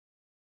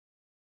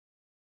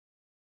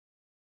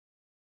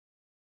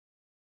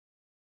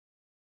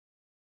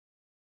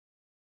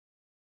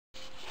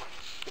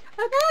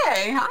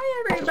Okay,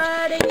 hi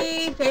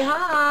everybody. Say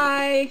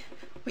hi.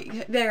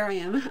 Wait, there I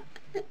am.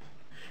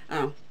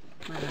 Oh,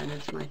 my bad,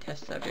 it's my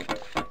test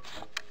subject.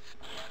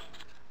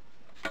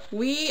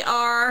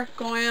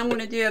 I'm going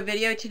to do a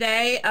video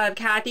today of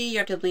Kathy. You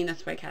have to lean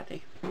this way,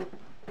 Kathy.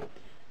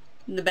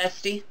 The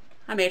bestie.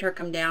 I made her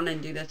come down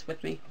and do this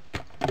with me.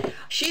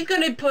 She's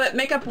going to put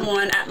makeup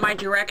on at my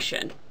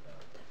direction.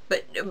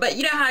 But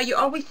you know how you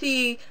always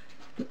see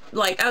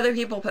like other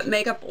people put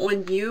makeup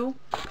on you,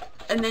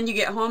 and then you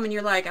get home and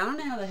you're like, I don't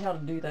know how the hell to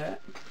do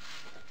that.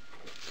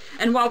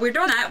 And while we're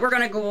doing that, we're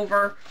going to go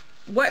over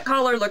what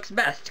color looks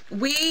best.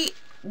 We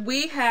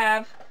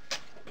have,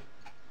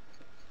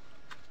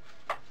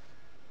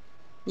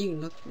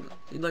 you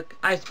can look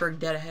iceberg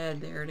dead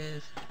ahead. There it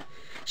is.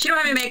 She don't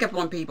have any makeup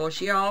on, people.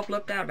 She all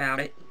flipped out about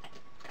it.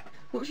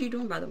 What was she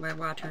doing, by the way,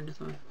 while I turned this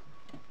on?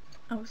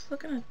 I was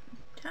looking at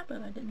a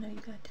tablet. I didn't know you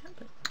got a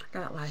tablet. I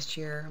got it last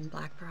year on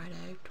Black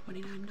Friday,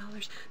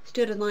 $29.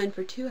 Stood in line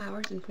for 2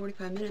 hours and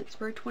 45 minutes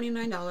for a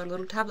 $29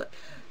 little tablet.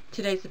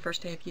 Today's the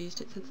first day I've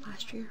used it since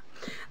last year.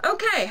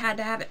 Okay, had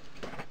to have it.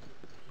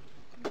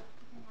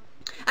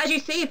 As you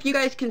see, if you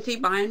guys can see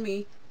behind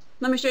me,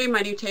 let me show you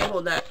my new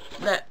table that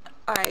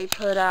I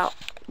put out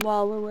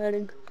while we're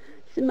wedding.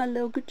 See my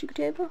little Gucci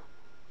table?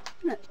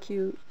 That's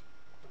cute.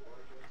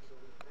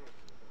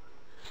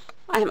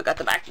 I haven't got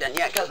the back done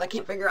yet because I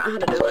can't figure out how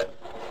to do it.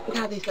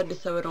 Kathy said to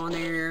sew it on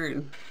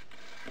there.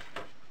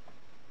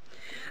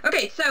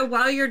 Okay, so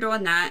while you're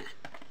doing that,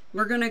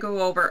 we're going to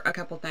go over a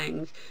couple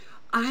things.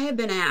 I have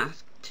been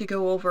asked to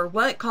go over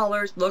what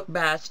colors look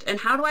best and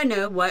how do I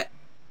know what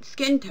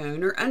skin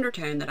tone or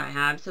undertone that I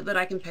have so that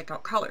I can pick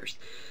out colors.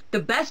 The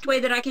best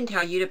way that I can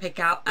tell you to pick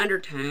out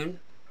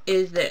undertone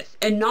is this,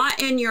 and not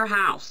in your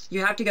house.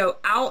 You have to go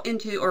out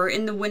into or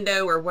in the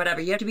window or whatever.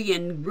 You have to be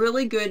in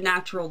really good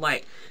natural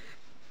light.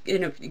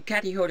 And if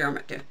Kathy, hold your arm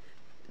up there.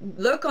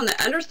 Look on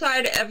the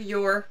underside of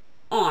your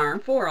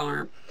arm,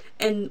 forearm,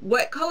 and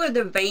what color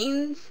the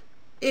veins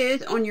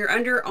is on your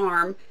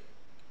underarm,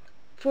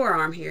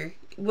 forearm here,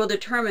 will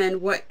determine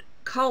what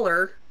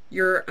color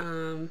your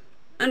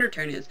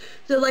undertone is.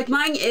 So like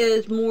mine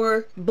is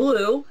more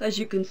blue, as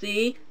you can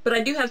see, but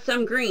I do have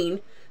some green,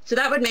 so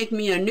that would make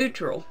me a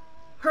neutral.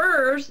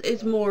 Hers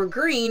is more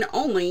green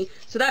only,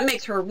 so that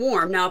makes her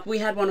warm. Now if we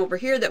had one over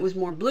here that was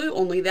more blue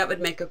only, that would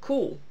make a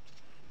cool.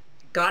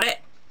 Got it?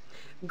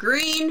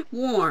 Green,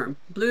 warm.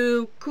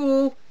 Blue,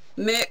 cool.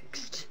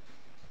 Mixed.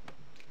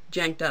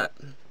 Janked up.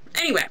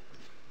 Anyway.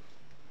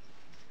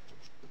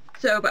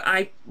 So, but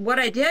what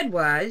I did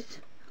was,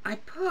 I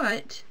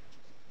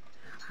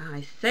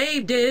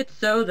saved it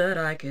so that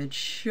I could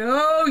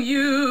show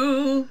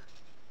you.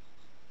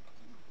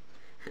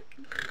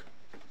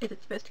 Is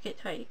it supposed to get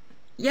tight?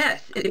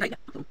 Yes.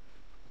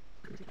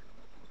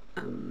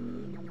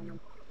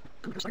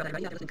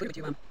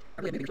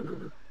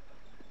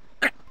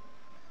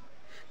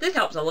 This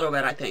helps a little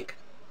bit, I think.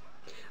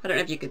 I don't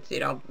know if you can see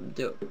it. I'll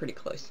do it pretty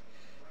close.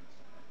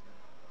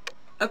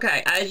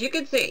 Okay, as you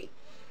can see,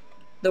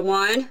 the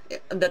one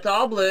that's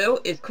all blue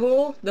is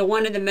cool. The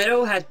one in the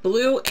middle has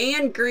blue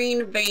and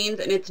green veins,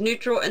 and it's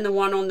neutral. And the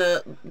one on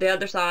the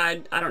other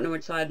side, I don't know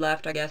which side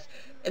left, I guess,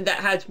 that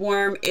has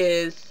warm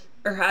is,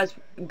 or has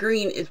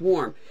green is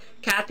warm.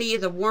 Kathy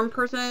is a warm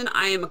person.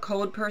 I am a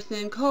cold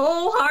person.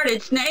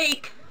 Cold-hearted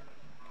snake.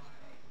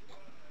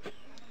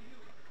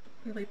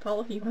 Really,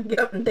 Paul, you want to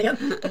get up and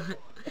dance?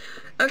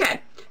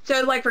 Okay,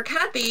 so like for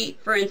Kathy,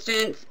 for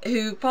instance,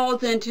 who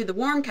falls into the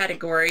warm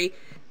category,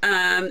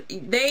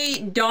 they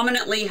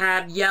dominantly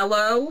have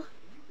yellow,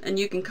 and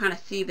you can kind of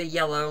see the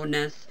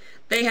yellowness.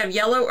 They have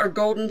yellow or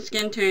golden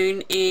skin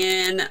tone,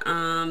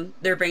 and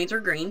their veins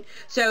are green.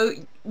 So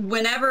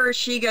whenever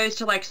she goes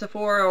to like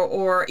Sephora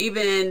or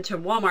even to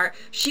Walmart,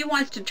 she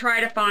wants to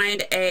try to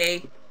find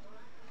a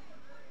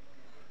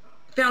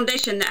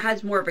foundation that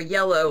has more of a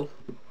yellow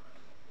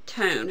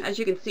tone. As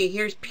you can see,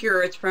 here's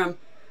Pure. It's from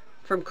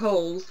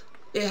Kohl's.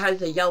 It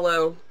has a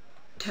yellow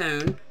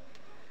tone.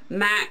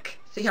 MAC,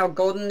 see how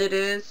golden it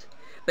is?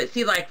 But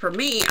see, like for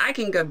me, I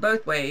can go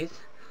both ways.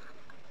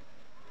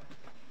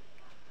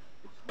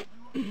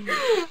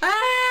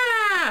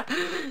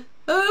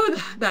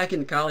 Oh, back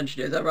in college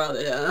days, I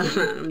probably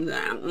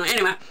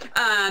anyway,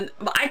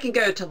 but I can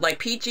go to like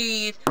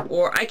peaches,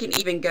 or I can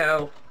even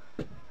go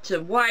to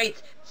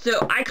whites.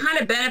 So I kind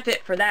of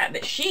benefit for that,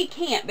 but she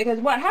can't, because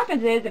what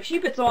happens is if she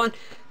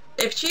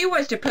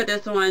was to put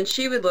this on,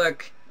 she would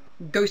look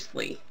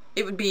ghostly.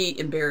 It would be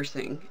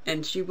embarrassing,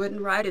 and she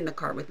wouldn't ride in the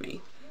car with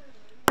me.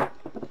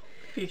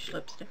 Fuchsia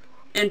lipstick.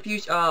 And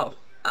fuchsia,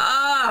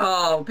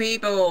 oh,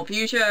 people,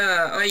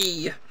 fuchsia,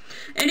 oy.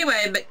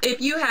 Anyway, but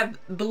if you have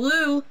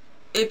blue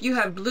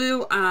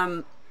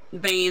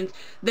veins,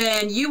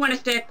 then you want to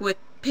stick with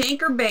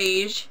pink or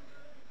beige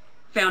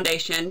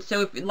foundation.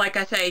 So if, like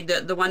I say,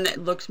 the one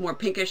that looks more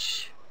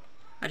pinkish,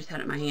 I just had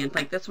it in my hand,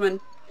 like this one,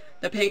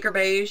 the pink or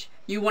beige,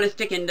 you want to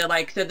stick into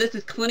like, so this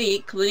is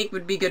Clinique. Clinique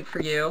would be good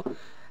for you.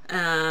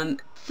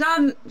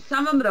 Some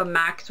of the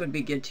MACs would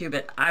be good too,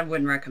 but I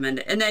wouldn't recommend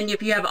it. And then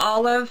if you have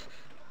olive,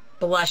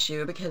 bless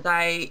you, because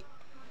I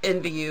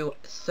envy you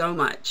so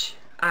much.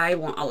 I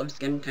want olive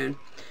skin tone.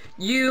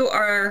 You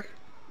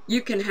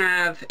can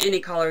have any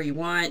color you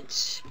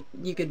want.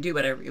 You can do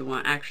whatever you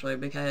want, actually,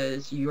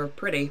 because you're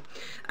pretty.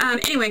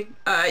 Anyway,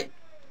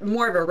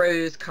 more of a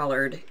rose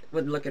colored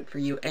would look good for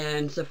you,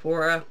 and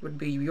Sephora would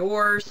be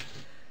yours.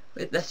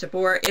 With the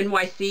Sephora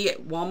NYC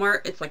at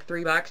Walmart, it's like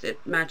 $3.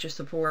 It matches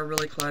Sephora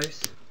really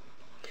close.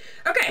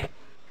 Okay,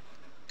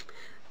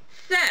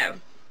 so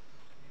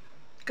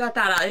got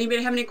that out.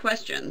 Anybody have any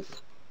questions?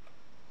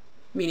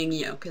 Meaning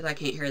you, because I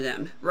can't hear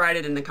them. Write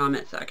it in the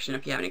comment section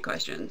if you have any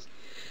questions.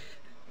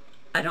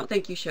 I don't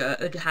think you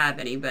should have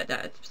any, but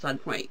that's beside the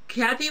point.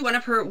 Kathy,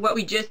 what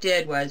we just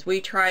did was we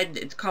tried,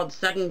 it's called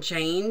Sudden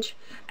Change,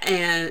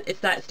 and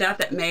it's that stuff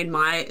that made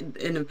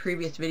in a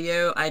previous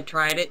video, I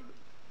tried it.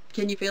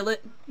 Can you feel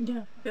it?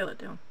 Yeah, feel it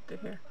down through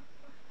here.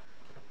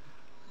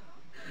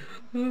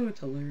 Oh,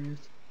 it's hilarious.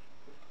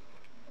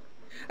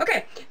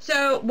 Okay,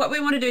 so what we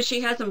want to do is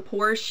she has some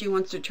pores she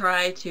wants to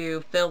try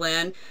to fill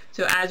in.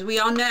 So as we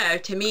all know,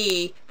 to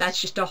me,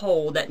 that's just a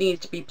hole that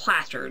needs to be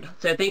plastered.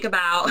 So think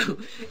about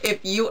if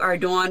you are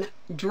doing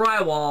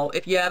drywall,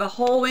 if you have a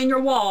hole in your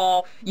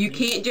wall, you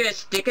can't just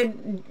stick a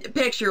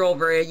picture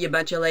over it, you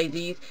bunch of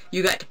lazies.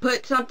 You got to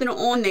put something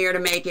on there to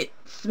make it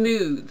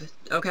smooth,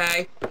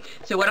 okay?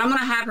 So what I'm going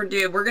to have her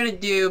do, we're going to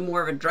do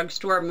more of a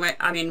drugstore.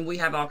 I mean, we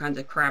have all kinds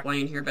of crap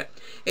laying here, but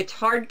it's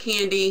hard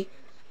candy,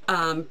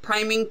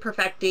 priming,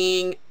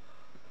 perfecting,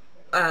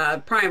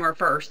 primer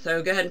first.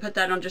 So go ahead and put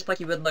that on just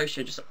like you would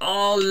lotion, just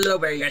all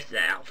over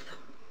yourself.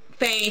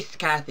 Face,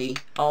 Kathy,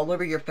 all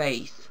over your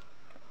face.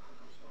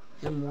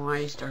 I'm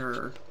wise to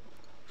her.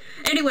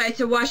 Anyway,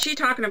 so while she's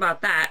talking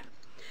about that,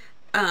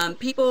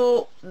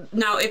 people,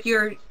 now if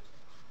you're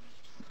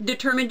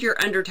determined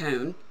your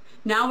undertone,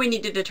 now we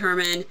need to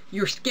determine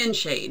your skin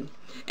shade.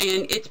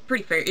 And it's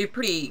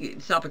pretty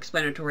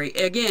self-explanatory.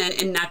 Again,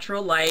 in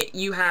natural light,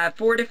 you have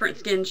 4 different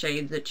skin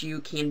shades that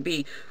you can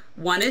be.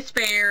 One is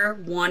fair,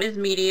 one is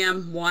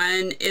medium,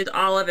 one is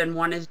olive, and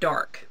one is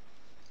dark.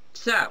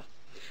 So,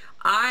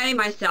 I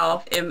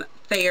myself am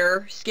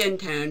fair skin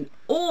tone,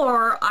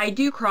 or I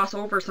do cross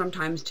over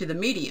sometimes to the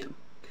medium.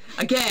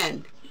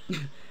 Again,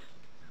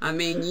 I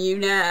mean, you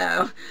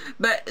know,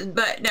 but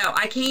no,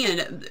 I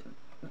can.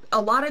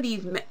 A lot of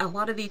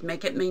these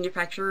makeup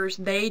manufacturers,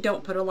 they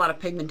don't put a lot of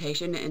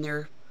pigmentation in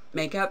their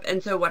makeup,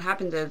 and so what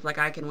happens is, like,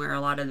 I can wear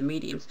a lot of the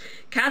mediums.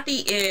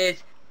 Kathy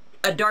is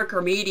a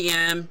darker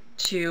medium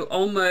to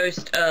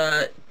almost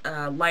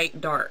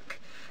light dark,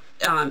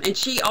 and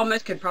she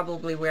almost could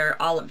probably wear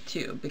olive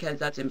too, because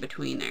that's in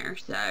between there.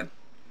 So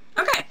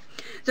okay,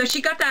 so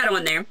she got that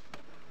on there.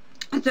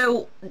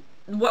 So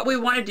what we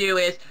want to do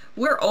is,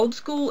 we're old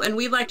school and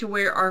we like to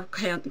wear our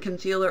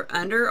concealer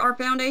under our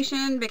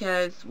foundation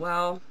because,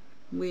 well,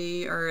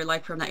 we are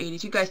like from the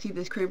 80s. You guys see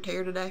this crimped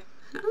hair today?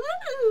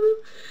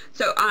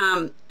 So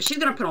she's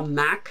gonna put on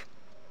MAC,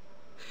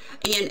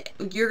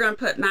 and you're gonna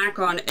put MAC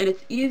on, and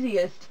it's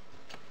easiest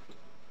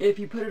if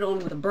you put it on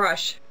with a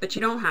brush, but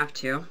you don't have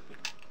to.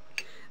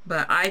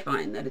 But I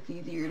find that it's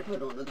easier to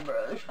put on with a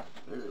brush.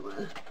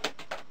 Anyway,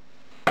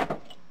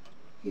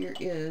 here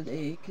is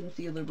a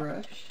concealer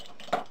brush.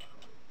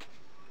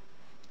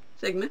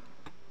 Segment.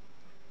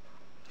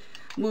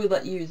 We'll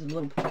let you use a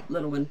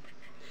little one,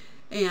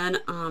 and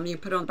you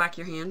put it on the back of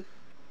your hand.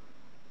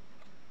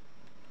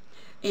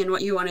 And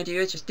what you want to do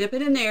is just dip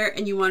it in there,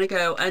 and you want to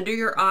go under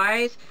your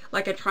eyes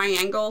like a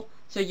triangle.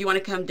 So you want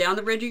to come down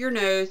the ridge of your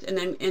nose and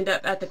then end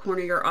up at the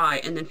corner of your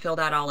eye, and then fill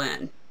that all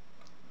in.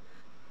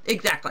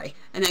 Exactly,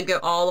 and then go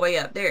all the way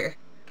up there.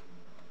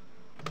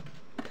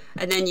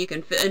 And then you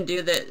can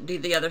do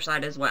the other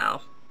side as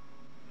well.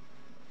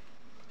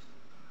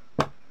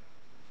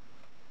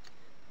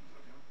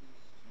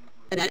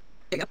 And then,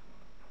 there you go.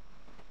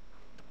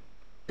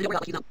 And don't worry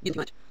about using too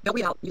much. Don't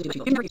worry about using too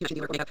much. You never use too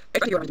much makeup.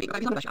 It's right here on the makeup.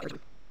 It's not a brush out.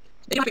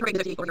 They don't have to create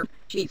those over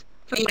cheese.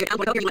 So you want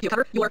to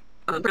cover your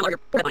brown or your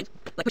forehead lines.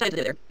 Like push that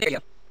into there. There you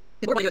go.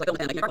 Because what we're going to do is like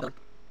fill in like your color.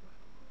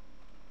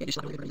 Yeah, just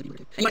slap it on your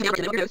nose. And you want to down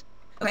and over your nose.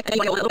 Okay, and then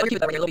you want to go a little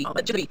bit over your little V.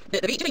 But just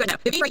the V. The V right now.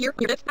 The V right here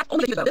on your lips. That's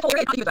only the V. This whole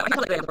area is not the V. I try to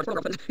let it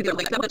down.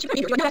 Like that. But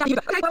you're not the V.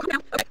 Okay, well, come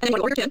down. Okay, and then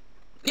you want to go over your chin.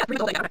 Yeah, bring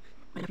the whole thing down.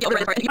 Yeah, over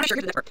right. And you want to make sure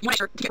you get this part. You want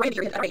to make sure to get right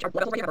into your head. Right, your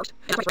level right here first.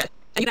 And that's right.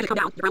 And you got to come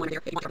down. Your brown one right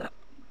here. And you want to cover that up.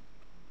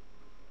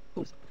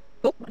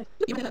 Cool.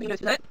 You want to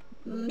have that.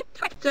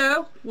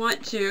 So,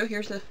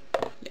 here's the,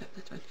 yeah,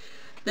 that's fine.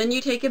 Then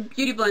you take a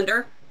beauty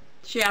blender.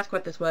 She asked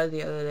what this was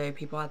the other day,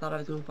 people. I thought I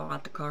was going to fall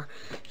out the car.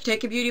 You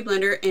take a beauty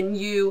blender and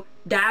you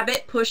dab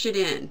it, push it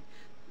in.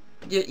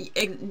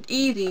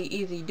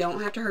 Easy.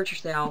 Don't have to hurt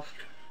yourself.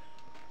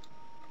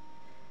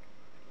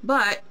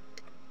 But,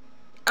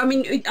 I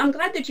mean, I'm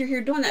glad that you're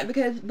here doing that,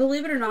 because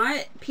believe it or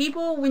not,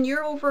 people, when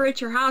you're over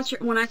at your house,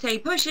 when I say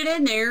push it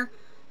in there,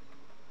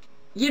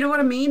 you know what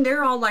I mean?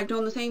 They're all like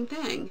doing the same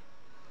thing.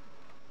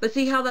 But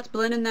see how that's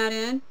blending that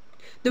in?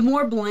 The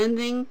more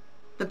blending,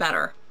 the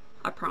better.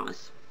 I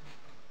promise.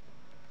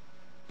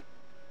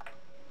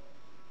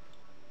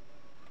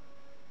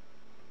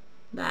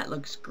 That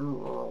looks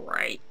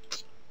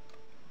great.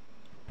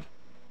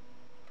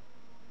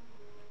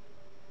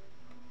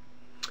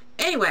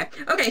 Anyway,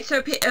 okay,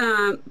 so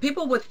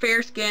people with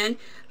fair skin,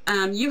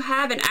 you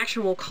have an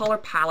actual color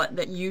palette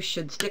that you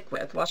should stick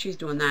with. While she's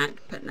doing that,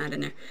 putting that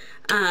in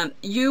there,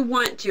 you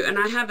want to, and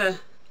I have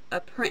a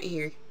print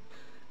here.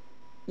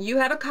 You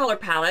have a color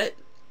palette,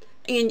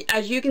 and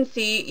as you can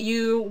see,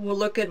 you will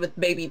look good with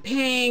baby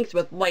pinks,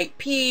 with light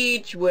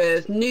peach,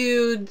 with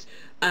nudes,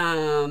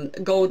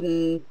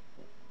 golden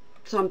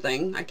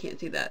something. I can't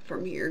see that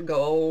from here.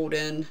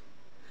 Golden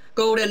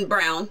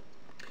brown.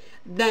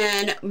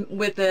 Then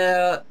with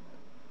a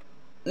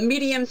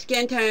medium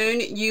skin tone,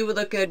 you would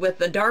look good with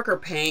the darker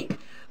pink,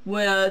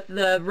 with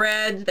the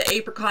reds, the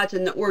apricots,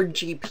 and the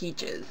orangey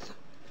peaches.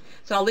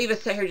 So I'll leave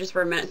it sit here just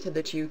for a minute so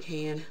that you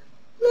can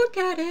look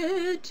at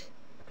it.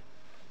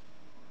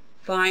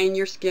 Find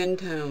your skin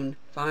tone.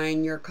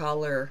 Find your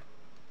color.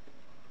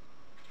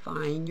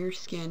 Find your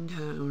skin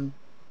tone.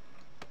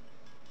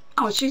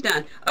 Oh, she's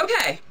done.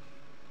 Okay.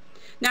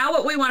 Now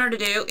what we want her to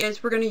do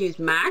is we're going to use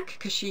MAC,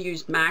 because she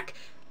used MAC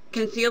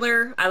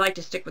concealer. I like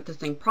to stick with the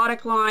same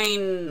product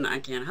line. I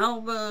can't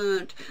help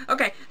it.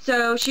 Okay,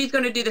 so she's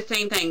going to do the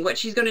same thing. What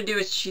she's going to do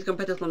is she's going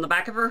to put this on the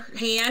back of her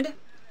hand.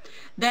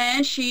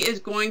 Then she's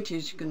going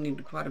to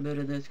need quite a bit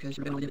of this because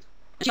she's going to do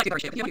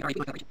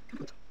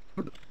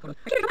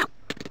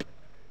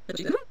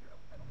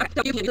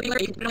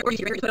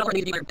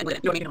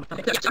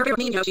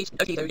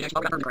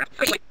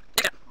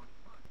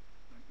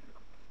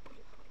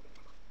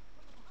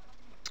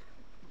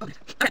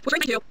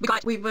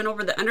we went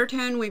over the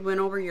undertone, we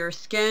went over your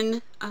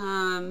skin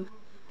tone,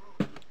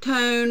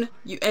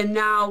 and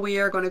now we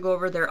are going to go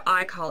over their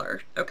eye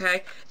color.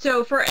 Okay,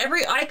 so for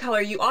every eye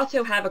color you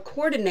also have a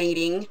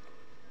coordinating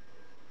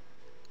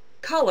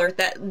color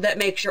that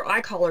makes your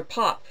eye color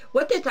pop.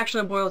 What this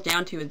actually boils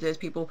down to is this,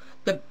 people,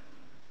 the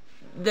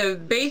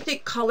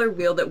basic color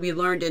wheel that we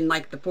learned in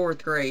like the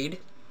 4th grade.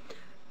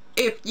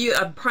 If you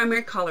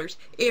primary colors,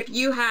 if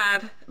you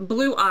have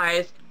blue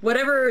eyes,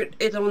 whatever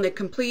is on the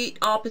complete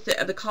opposite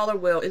of the color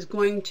wheel is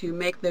going to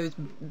make the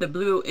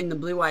blue in the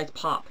blue eyes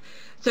pop.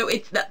 So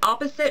it's the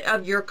opposite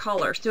of your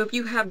color. So if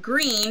you have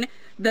green,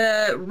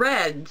 the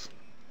reds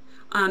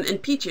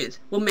and peaches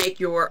will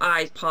make your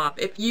eyes pop.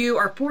 If you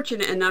are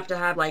fortunate enough to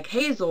have like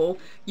hazel,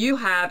 you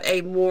have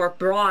a more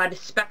broad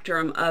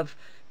spectrum of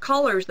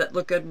colors that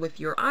look good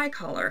with your eye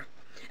color.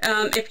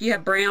 If you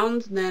have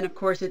browns, then of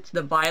course it's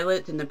the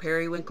violets and the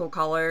periwinkle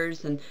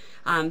colors, and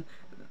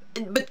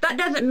but that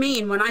doesn't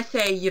mean when I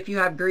say if you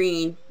have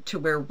green to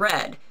wear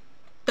red.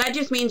 That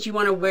just means you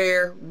want to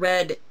wear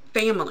red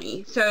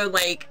family. So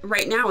like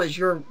right now is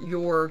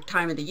your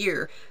time of the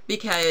year,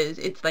 because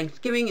it's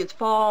Thanksgiving, it's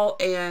fall,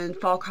 and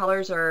fall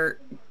colors are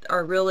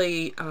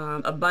really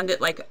abundant.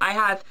 Like I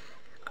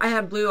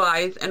have blue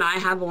eyes and I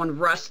have on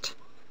rust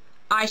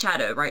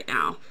eyeshadow right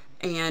now.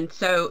 And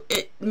so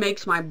it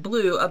makes my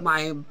blue of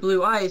my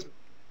blue eyes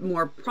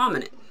more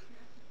prominent.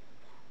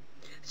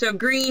 So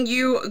green,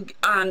 you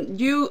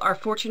are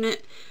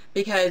fortunate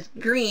because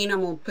green,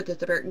 I'm gonna put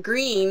this up here.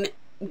 Green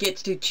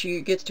gets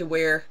to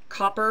wear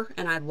copper,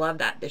 and I love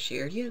that this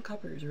year. You know,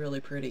 copper is really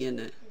pretty, isn't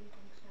it?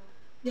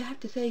 You have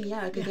to say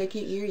yeah, because I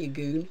can't hear you,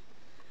 goon.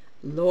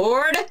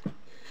 Lord.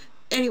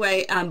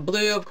 Anyway,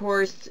 blue, of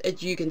course,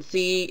 as you can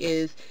see,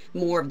 is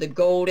more of the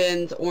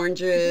goldens,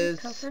 oranges.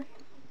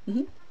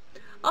 Mm-hmm.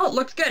 Oh, it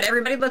looks good.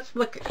 Everybody, let's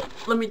look.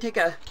 Let me take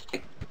a...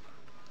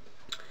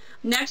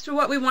 Next,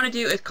 what we want to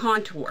do is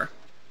contour.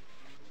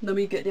 Let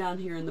me get down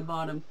here in the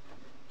bottom.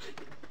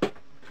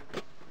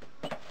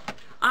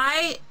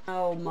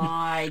 Oh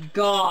my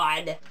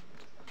God.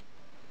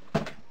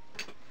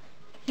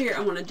 Here,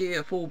 I'm going to do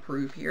a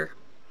foolproof here.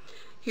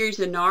 Here's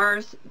the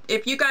NARS.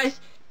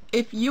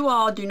 If you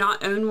all do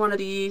not own one of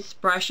these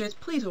brushes,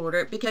 please order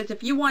it, because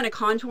if you want to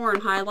contour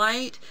and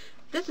highlight,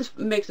 this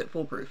makes it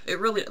foolproof.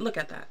 It really, look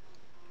at that.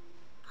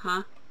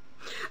 Huh?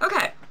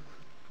 Okay.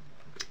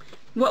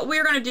 What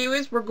we're going to do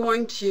is we're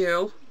going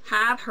to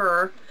have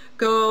her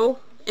go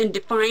and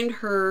define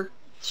her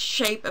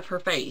shape of her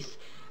face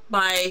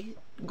by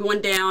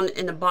going down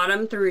in the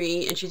bottom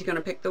 3, and she's going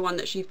to pick the one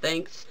that she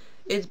thinks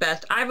is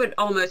best. I would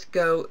almost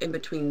go in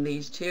between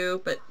these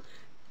two, but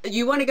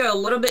you want to go a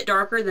little bit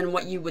darker than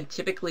what you would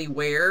typically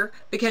wear,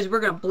 because we're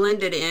going to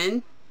blend it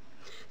in.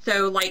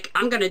 So like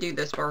I'm going to do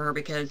this for her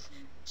because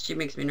she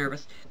makes me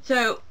nervous.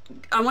 So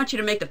I want you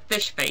to make the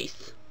fish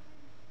face.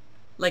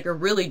 Like a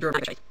really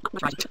dramatic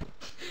face.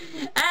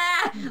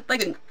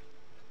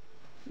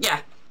 Yeah.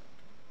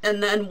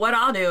 And then what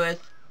I'll do is,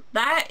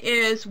 that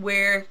is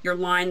where your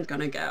line's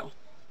gonna go.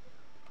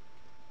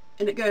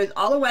 And it goes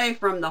all the way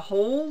from the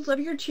holes of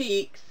your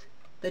cheeks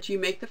that you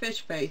make the fish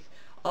face,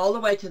 all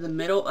the way to the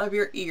middle of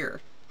your ear.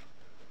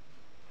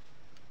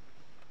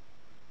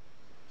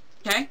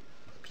 Okay?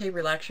 Okay,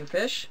 relax your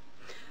fish.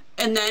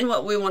 And then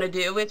what we want to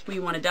do is we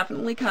want to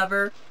definitely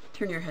cover,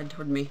 turn your head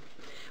toward me.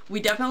 We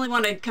definitely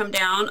want to come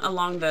down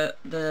along the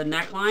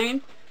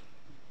neckline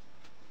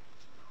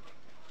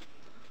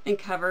and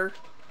cover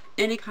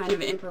any kind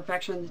of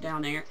imperfections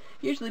down there.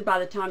 Usually by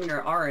the time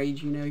you're our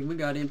age, you know, we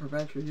got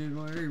imperfections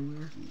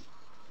everywhere.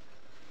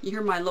 You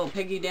hear my little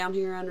piggy down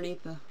here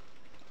underneath the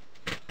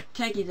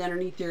tankies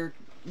underneath your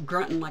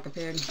grunting like a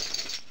pig.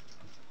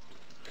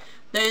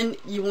 Then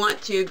you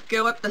want to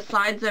go up the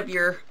sides of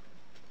your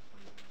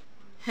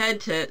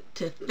head to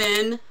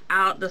thin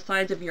out the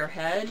sides of your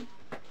head.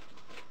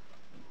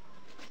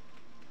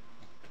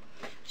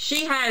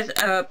 She has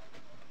a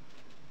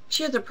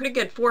pretty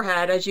good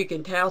forehead, as you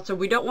can tell, so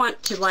we don't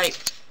want to, like,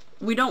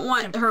 we don't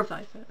want her,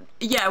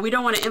 yeah, we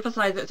don't want to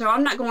emphasize it, so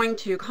I'm not going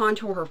to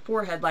contour her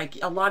forehead like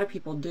a lot of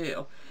people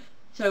do.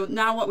 So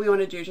now what we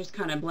want to do is just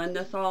kind of blend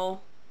this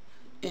all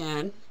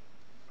in.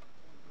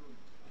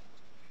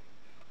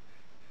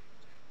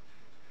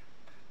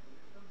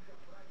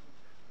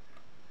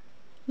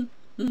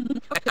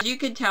 As you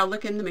can tell,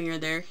 look in the mirror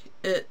there.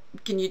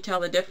 Can you tell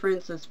the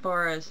difference as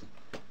far as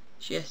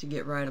she has to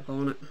get right up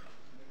on it?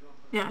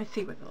 Yeah, I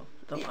see where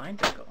the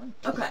lines are going.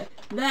 Okay,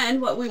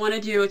 then what we want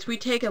to do is we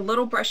take a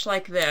little brush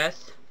like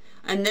this,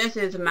 and this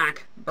is a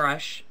MAC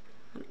brush.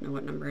 I don't know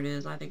what number it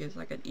is. I think it's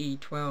like an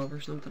E12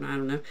 or something. I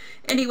don't know.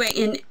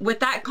 Anyway, with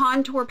that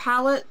contour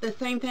palette, the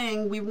same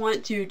thing, we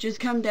want to just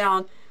come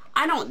down.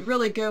 I don't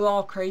really go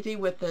all crazy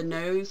with the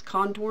nose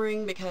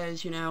contouring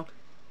because, you know,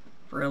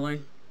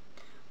 really,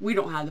 we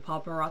don't have the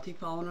paparazzi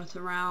following us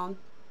around.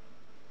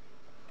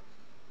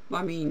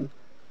 I mean,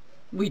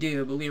 we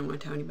do, but we don't want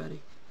to tell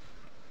anybody.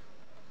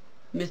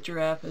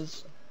 Mr. F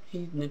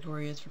he's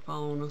notorious for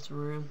following us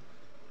around.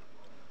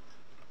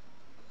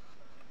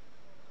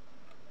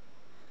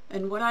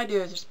 And what I do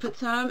is just put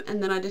some,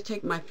 and then I just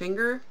take my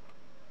finger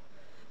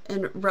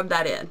and rub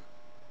that in.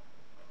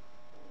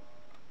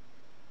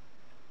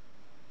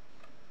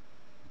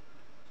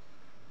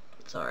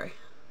 Sorry.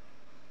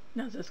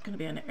 Now, is this going to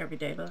be an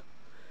everyday look?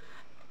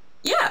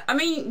 Yeah, I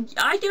mean,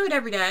 I do it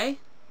every day.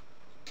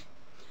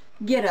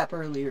 Get up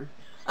earlier.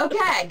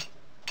 Okay.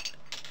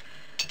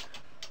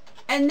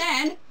 And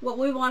then what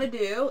we want to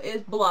do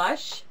is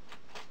blush.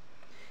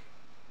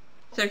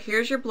 So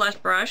here's your blush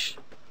brush.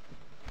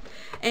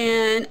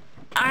 And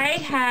I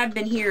have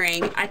been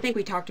hearing, I think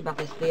we talked about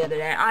this the other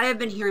day, I have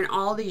been hearing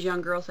all these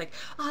young girls like,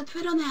 oh,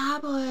 put on the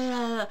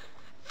apple.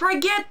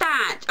 Forget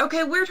that.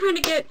 Okay, we're trying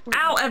to get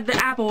out of the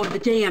apple of the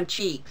damn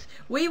cheeks.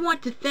 We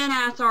want to thin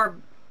ass our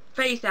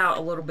face out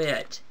a little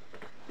bit.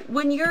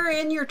 When you're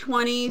in your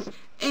 20s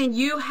and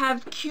you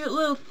have cute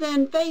little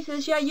thin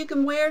faces, yeah, you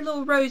can wear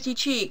little rosy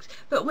cheeks.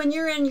 But when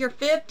you're in your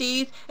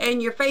 50s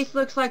and your face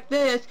looks like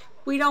this,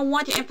 we don't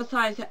want to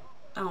emphasize that.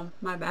 Oh,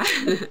 my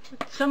bad.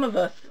 Some of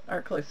us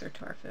are closer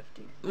to our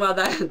 50s. Well,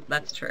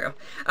 that's true.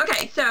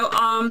 Okay,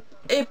 so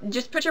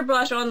just put your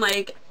blush on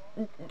like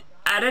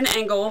at an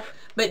angle,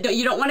 but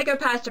you don't want to go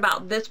past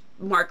about this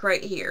mark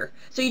right here.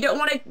 So you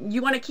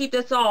want to keep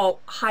this all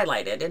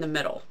highlighted in the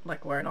middle,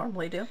 like where I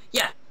normally do.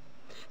 Yeah.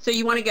 So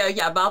you want to go,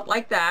 yeah, about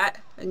like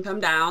that and come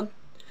down.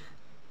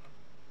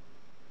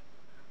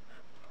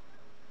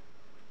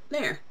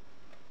 There.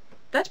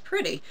 That's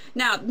pretty.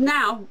 Now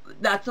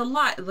that's a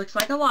lot. It looks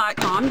like a lot.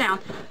 Calm down.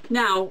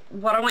 Now,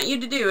 what I want you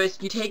to do is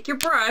you take your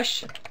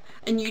brush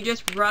and you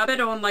just rub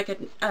it on like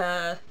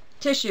a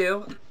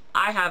tissue.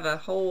 I have a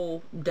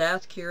whole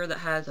desk here that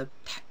has a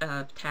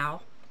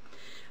towel.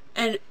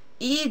 And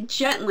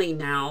gently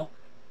now,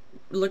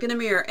 look in the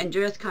mirror and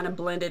just kind of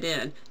blend it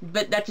in.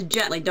 But that's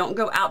gently. Don't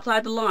go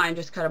outside the line.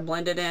 Just kind of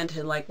blend it in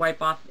to like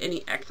wipe off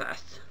any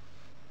excess.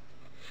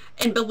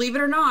 And believe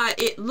it or not,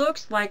 it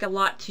looks like a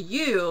lot to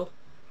you.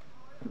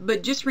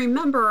 But just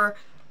remember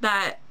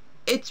that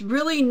it's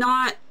really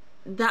not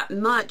that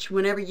much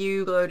whenever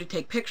you go to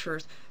take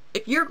pictures.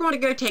 If you're going to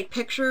go take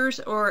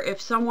pictures, or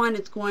if someone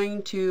is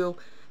going to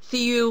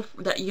see you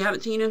that you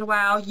haven't seen in a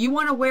while, you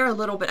want to wear a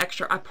little bit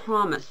extra, I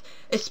promise.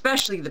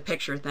 Especially the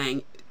picture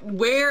thing.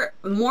 Wear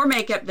more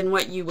makeup than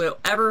what you will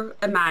ever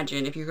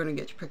imagine if you're going to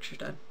get your picture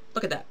done.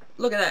 Look at that.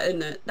 Look at that,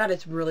 isn't it? That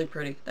is really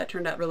pretty. That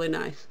turned out really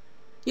nice.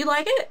 You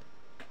like it?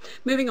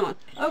 Moving on.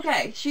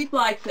 Okay, she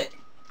likes it.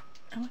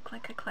 I look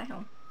like a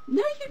clown.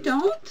 No, you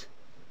don't.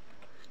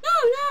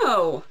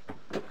 No.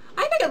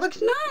 I think it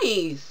looks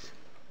nice.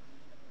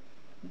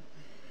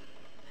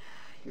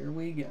 Here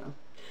we go.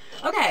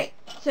 Okay,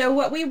 so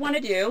what we want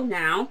to do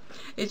now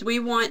is we're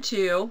going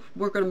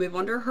to move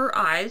under her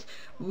eyes.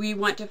 We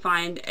want to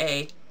find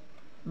a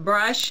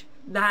brush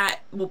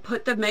that will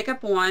put the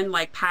makeup on,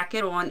 like pack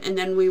it on, and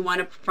then we want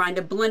to find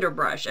a blender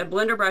brush. A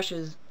blender brush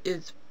is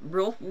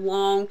real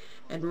long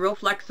and real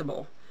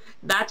flexible.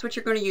 That's what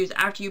you're going to use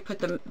after you put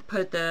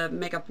the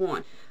makeup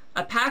on.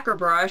 A packer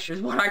brush is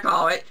what I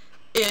call it.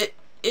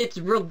 It's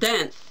real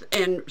dense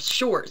and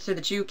short so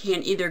that you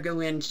can either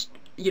go in,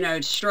 you know,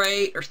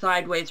 straight or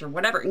sideways or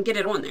whatever and get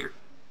it on there.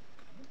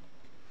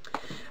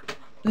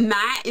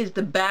 Matte is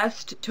the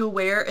best to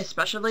wear,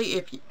 especially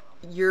if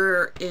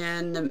you're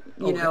in the,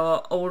 you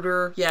know,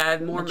 older, yeah,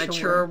 more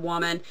mature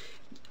woman.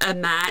 A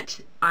matte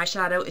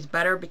eyeshadow is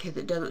better because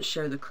it doesn't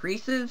show the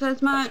creases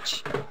as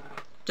much,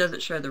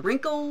 doesn't show the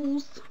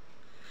wrinkles.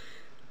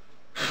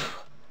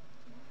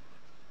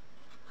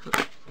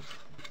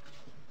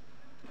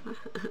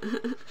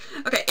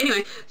 Okay,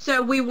 anyway,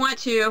 so we want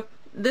to,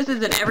 this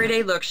is an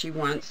everyday look she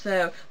wants,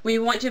 so we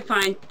want to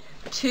find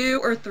 2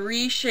 or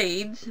 3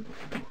 shades.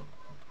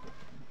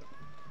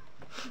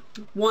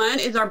 One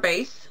is our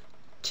base,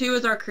 2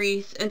 is our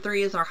crease, and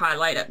 3 is our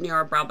highlight up near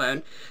our brow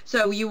bone.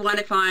 So you want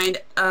to find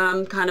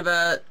kind of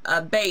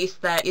a base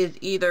that is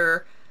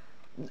either,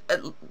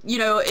 you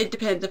know, it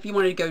depends. If you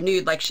wanted to go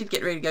nude, like she's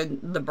getting ready to go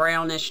the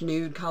brownish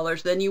nude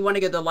colors, then you want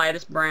to go the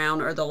lightest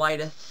brown or the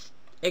lightest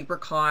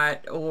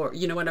apricot, or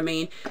you know what I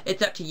mean.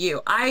 It's up to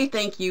you. I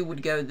think you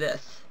would go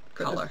this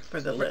color for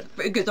the lid.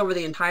 It goes over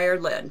the entire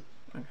lid.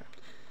 Okay.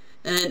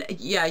 And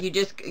yeah, you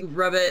just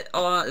rub it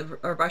on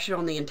or brush it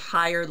on the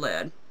entire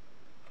lid.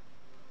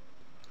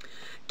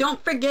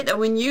 Don't forget that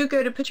when you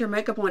go to put your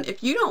makeup on,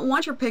 if you don't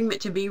want your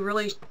pigment to be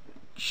really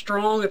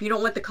strong, if you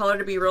don't want the color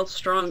to be real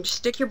strong, just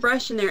stick your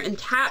brush in there and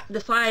tap the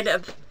side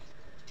of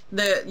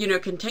the, you know,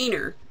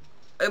 container.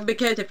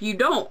 Because if you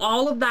don't,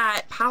 all of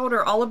that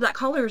powder, all of that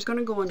color is going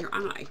to go on your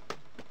eye.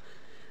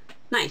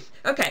 Nice.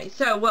 Okay,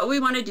 so what we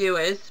want to do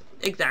is,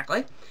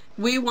 exactly,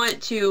 we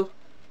want to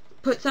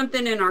put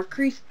something in our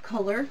crease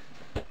color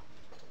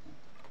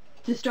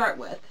to start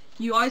with.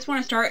 You always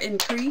want to start in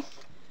crease,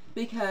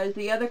 because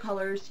the other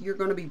colors you're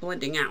going to be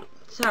blending out.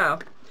 So,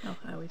 oh,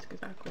 I always go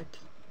backwards.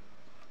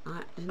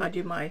 I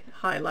do my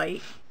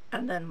highlight,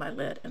 and then my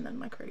lid, and then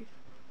my crease.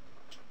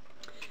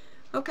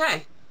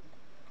 Okay.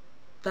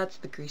 That's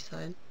the crease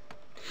side.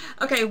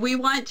 Okay, we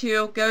want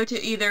to go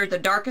to either the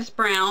darkest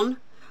brown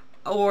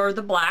or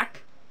the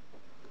black.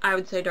 I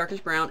would say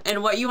darkest brown.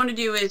 And what you want to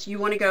do is you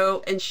want to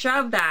go and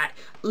shove that,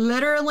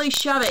 literally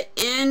shove it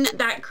in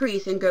that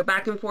crease and go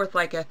back and forth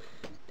like a,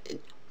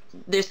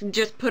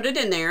 just put it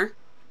in there.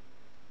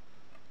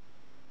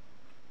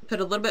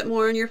 Put a little bit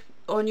more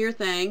on your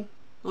thing,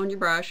 on your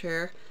brush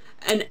here.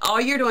 And all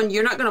you're doing,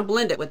 you're not going to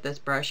blend it with this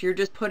brush. You're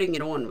just putting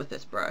it on with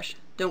this brush.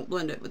 Don't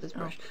blend it with this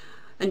brush.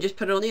 And just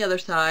put it on the other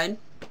side.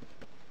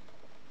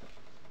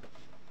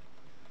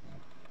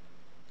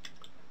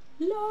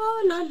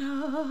 La la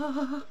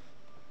la.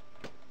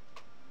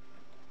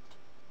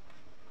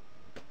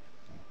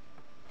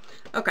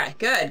 Okay,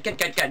 good, good,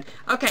 good, good.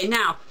 Okay,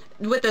 now,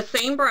 with the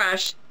same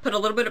brush, put a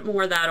little bit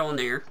more of that on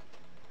there.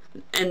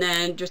 And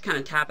then just kind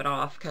of tap it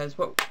off, because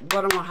what I'm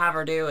going to have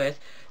her do is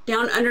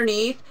down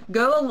underneath,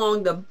 go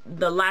along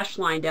the lash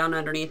line down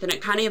underneath, and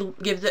it kind of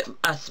gives it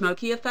a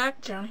smoky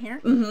effect. Down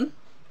here? Mm-hmm.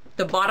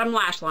 The bottom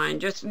lash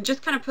line.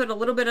 Just kind of put a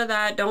little bit of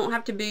that. Don't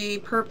have to be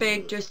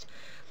perfect. Just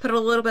put a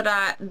little bit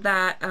of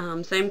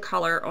that same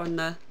color on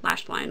the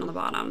lash line on the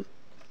bottom.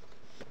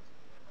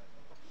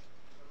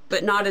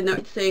 But not in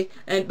the, see,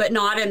 but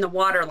not in the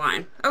water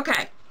line.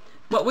 Okay.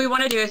 What we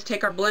want to do is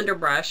take our blender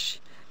brush,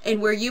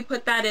 and where you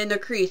put that in the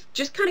crease,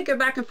 just kind of go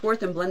back and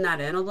forth and blend that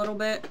in a little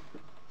bit.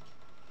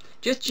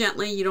 Just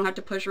gently. You don't have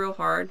to push real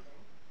hard.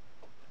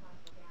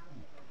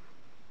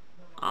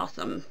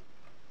 Awesome.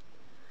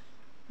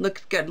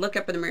 Looks good. Look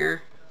up in the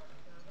mirror.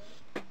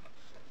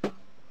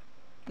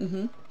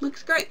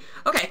 Looks great.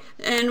 Okay,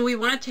 and we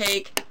want to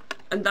take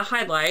the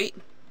highlight,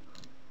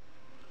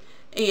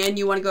 and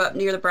you want to go up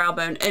near the brow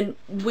bone. And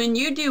when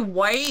you do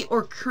white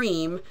or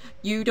cream,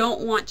 you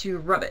don't want to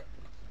rub it.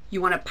 You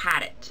want to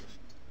pat it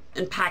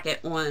and pack it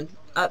on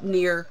up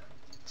near.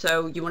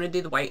 So you want to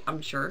do the white,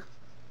 I'm sure.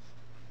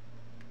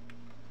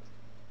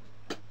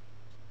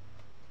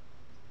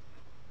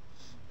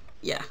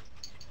 Yeah.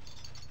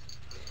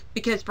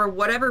 Because for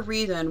whatever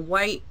reason,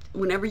 white,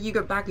 whenever you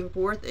go back and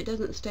forth, it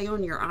doesn't stay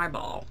on your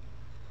eyeball.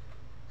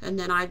 And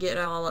then I get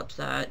all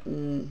upset.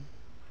 And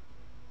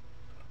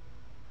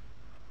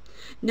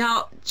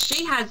now,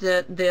 she has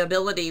the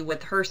ability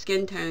with her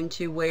skin tone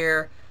to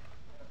wear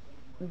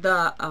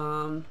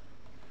the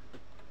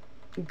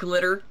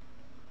glitter.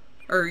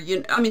 Or, you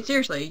know, I mean,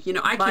 seriously, you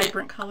know, I can't.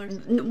 Vibrant colors?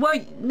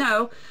 Well,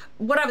 no.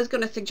 What I was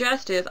going to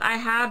suggest is I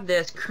have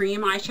this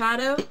cream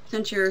eyeshadow,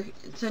 since you're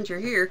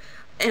here.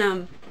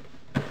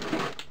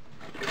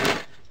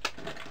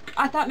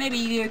 I thought maybe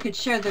you could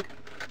share the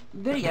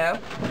video.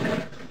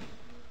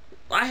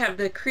 I have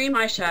the cream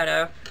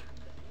eyeshadow.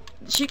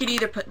 She could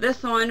either put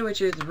this on,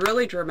 which is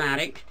really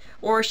dramatic,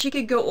 or she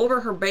could go over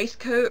her base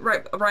coat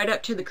right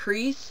up to the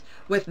crease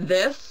with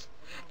this,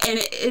 and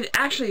it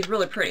actually is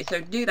really pretty.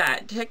 So do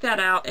that. Take that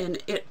out, and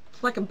it's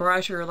like a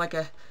brush or like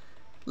a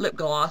lip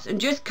gloss,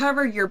 and just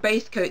cover your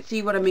base coat,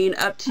 see what I mean,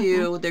 up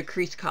to the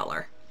crease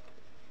color.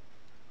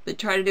 But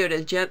try to do it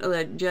as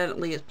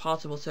gently as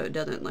possible so it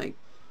doesn't like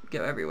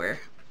go everywhere.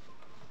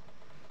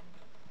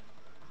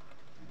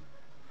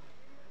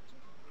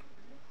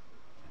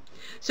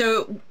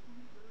 So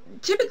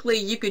typically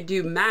you could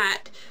do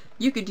matte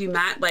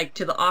like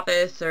to the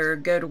office or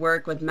go to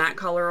work with matte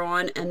color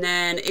on, and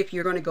then if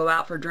you're going to go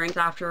out for drinks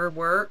after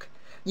work,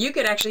 you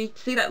could actually,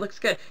 see, that looks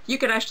good, you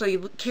could actually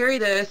carry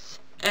this,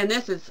 and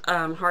this is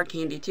hard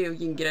candy too,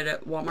 you can get it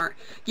at Walmart.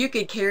 You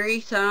could carry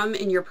some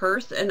in your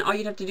purse, and all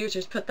you'd have to do is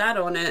just put that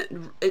on it.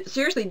 It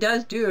seriously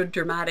does do a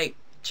dramatic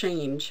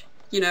change,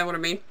 you know what I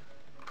mean?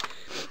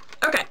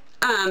 Okay,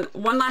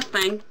 one last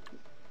thing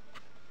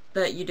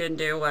that you didn't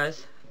do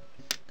was,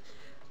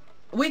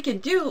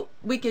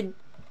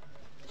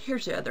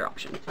 here's the other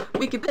option.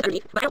 We could put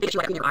underneath, but I don't think it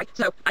should go in your eye.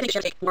 So I think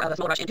you should take more of a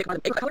smaller brush and take one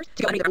of the bigger colors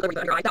to go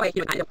underneath your eye. That way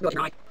you don't go in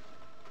your eye.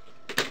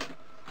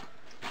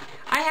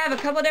 I have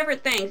a couple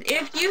different things.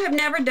 If you have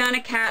never done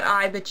a cat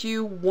eye, but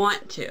you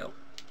want to,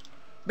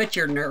 but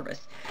you're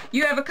nervous,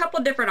 you have a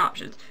couple different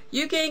options.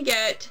 You can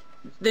get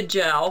the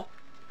gel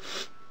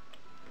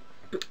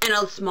and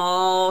a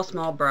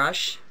small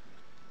brush,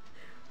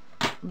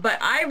 but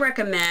I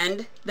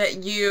recommend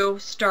that you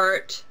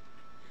start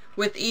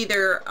with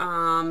either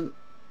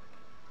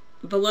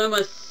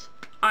voluminous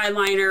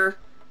eyeliner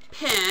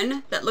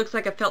pen that looks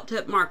like a felt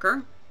tip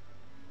marker,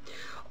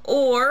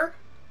 or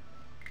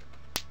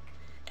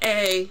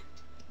a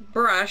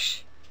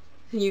brush.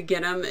 You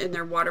get them and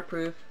they're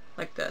waterproof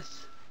like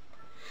this,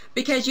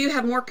 because you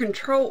have more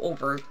control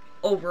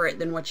over it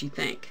than what you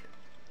think.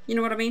 You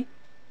know what I mean?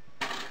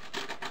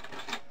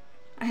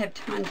 I have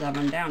tons of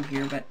them down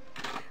here, but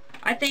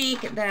I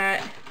think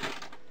that,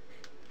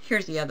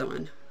 here's the other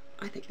one.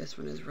 I think this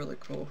one is really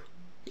cool.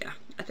 Yeah,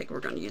 I think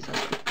we're going to use this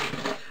one.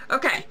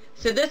 Okay,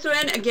 so this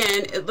one,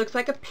 again, it looks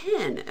like a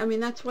pen. I mean,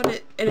 that's what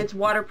it, and it's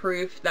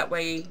waterproof. That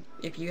way,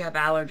 if you have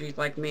allergies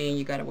like me,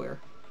 you got to wear.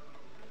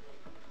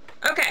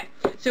 Okay,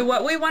 so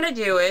what we want to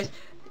do is,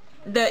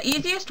 the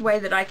easiest way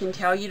that I can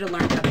tell you to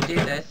learn how to do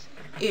this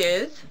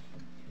is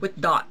with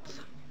dots.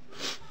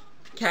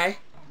 Okay?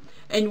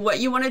 And what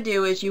you want to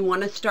do is you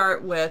want to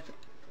start with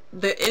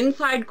the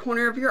inside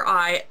corner of your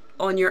eye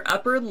on your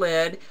upper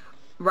lid,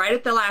 right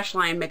at the lash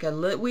line. Make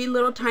a wee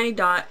little tiny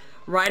dot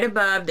right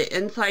above the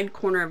inside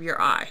corner of your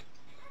eye.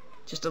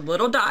 Just a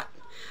little dot.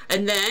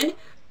 And then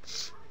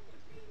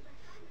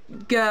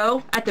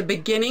go at the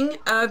beginning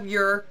of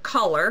your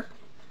color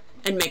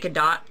and make a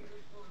dot.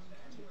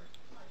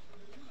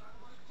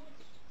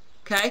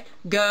 Okay?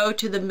 Go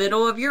to the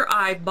middle of your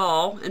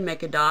eyeball and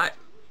make a dot.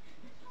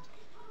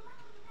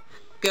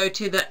 Go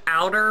to the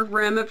outer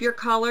rim of your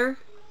color,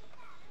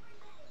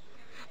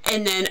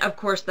 and then of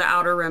course the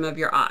outer rim of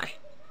your eye.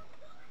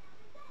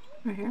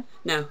 Right here?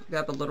 No, go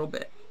up a little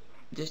bit.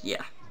 Just,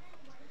 yeah.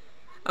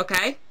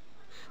 Okay?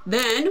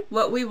 Then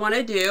what we want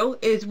to do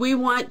is we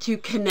want to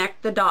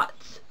connect the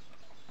dots.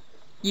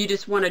 You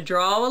just want to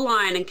draw a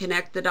line and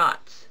connect the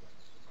dots.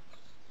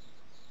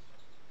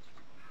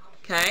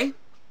 Okay?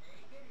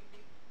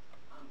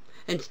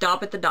 And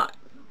stop at the dot.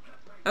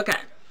 Okay.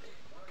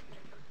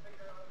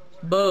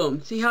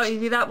 Boom. See how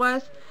easy that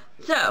was?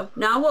 So,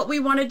 now what we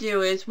want to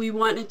do is we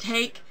want to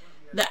take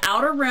the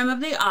outer rim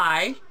of the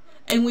eye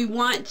and we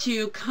want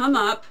to come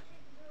up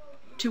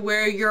to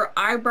where your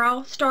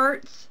eyebrow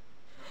starts.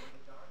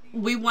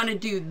 We want to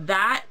do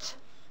that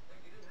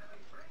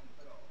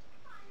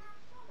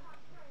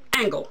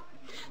angle.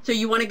 So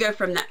you want to go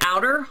from the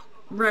outer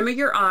rim of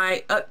your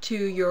eye up to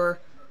your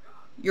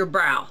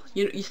brow.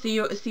 You see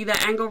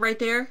that angle right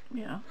there?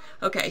 Yeah.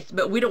 Okay,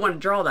 but we don't want to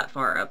draw that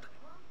far up.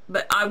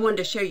 But I wanted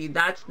to show you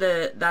that's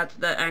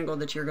the angle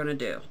that you're going to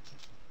do.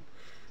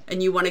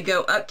 And you want to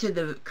go up to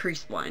the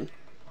crease line.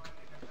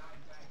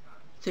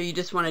 So you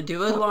just want to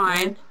do a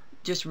line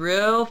just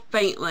real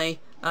faintly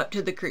up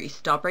to the crease.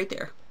 Stop right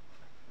there.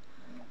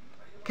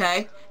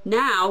 Okay?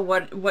 Now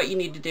what you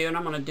need to do, and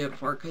I'm going to do it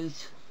for,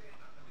 because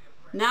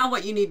now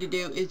what you need to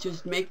do is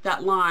just make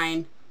that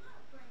line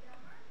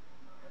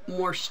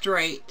more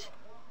straight.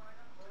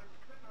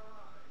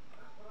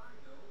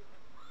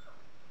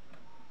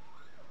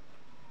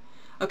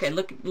 Okay,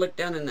 look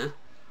down in the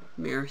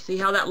mirror. See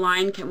how that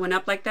line went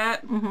up like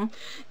that? Mm-hmm.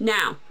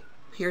 Now,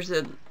 here's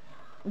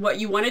what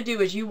you want to do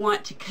is you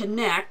want to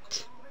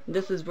connect,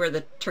 this is where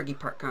the tricky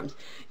part comes.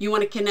 You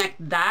want to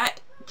connect that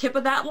tip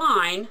of that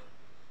line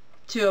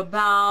to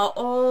about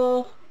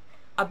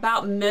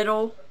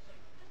middle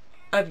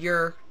of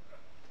your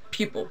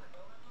pupil.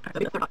 So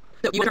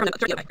you want to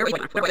turn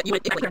you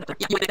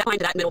want that line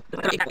to that middle.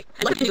 Exactly.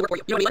 Let him do it for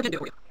you. You don't need let him do it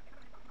for you.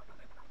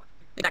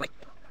 Exactly.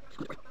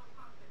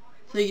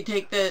 So you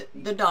take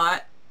the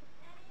dot,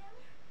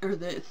 or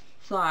the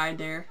side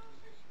there,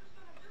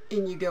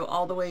 and you go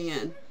all the way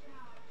in.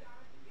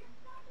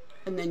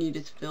 And then you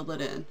just fill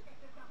it in.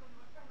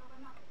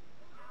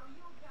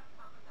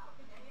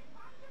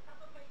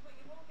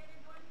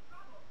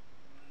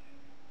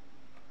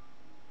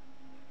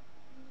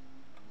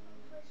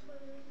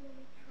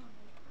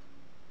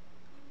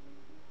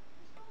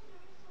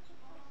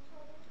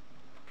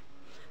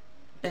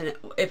 And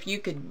if you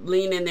could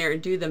lean in there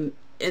and do the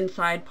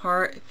inside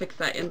part, fix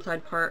that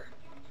inside part.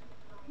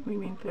 What do you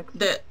mean fix?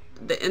 The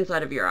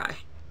inside of your eye.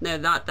 No,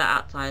 not the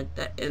outside.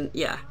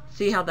 Yeah.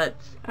 See how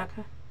that's...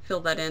 Okay. Fill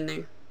that in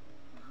there.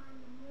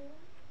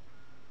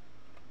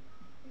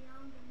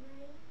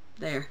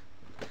 There.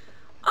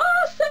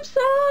 Awesome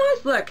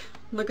sauce!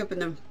 Look up in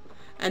them.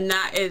 And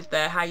that is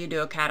how you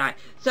do a cat eye.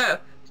 So,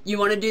 you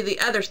want to do the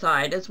other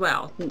side as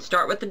well. And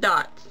start with the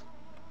dots.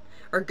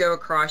 Or go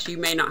across. You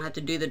may not have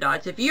to do the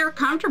dots. If you're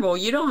comfortable,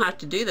 you don't have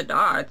to do the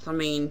dots. I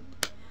mean,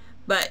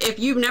 but if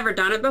you've never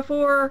done it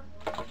before,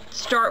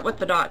 start with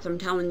the dots. I'm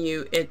telling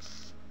you,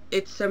 it's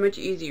so much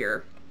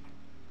easier.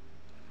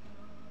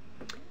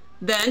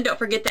 Then don't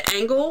forget the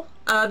angle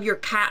of your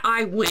cat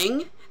eye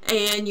wing,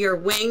 and your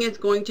wing is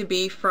going to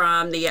be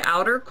from the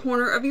outer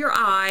corner of your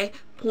eye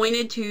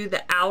pointed to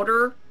the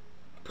outer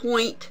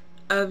point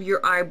of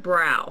your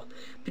eyebrow.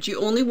 but you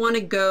only want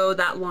to go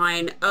that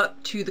line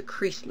up to the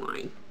crease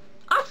line.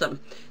 Awesome.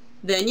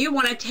 Then you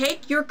want to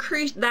take your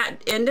crease, that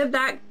end of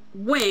that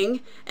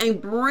wing,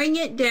 and bring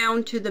it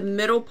down to the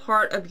middle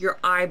part of your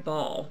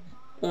eyeball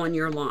on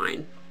your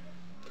line.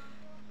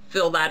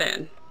 Fill that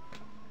in.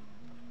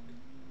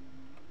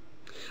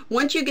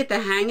 Once you get the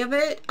hang of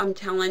it, I'm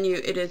telling you,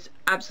 it is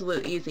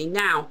absolutely easy.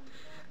 Now,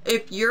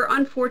 if you're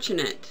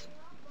unfortunate,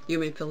 you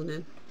may fill it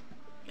in.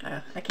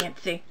 I can't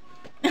see.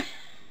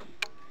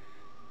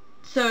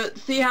 So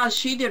see how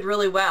she did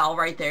really well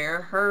right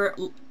there.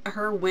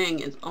 Her wing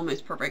is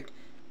almost perfect.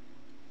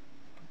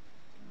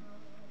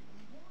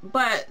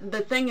 But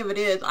the thing of it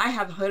is, I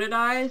have hooded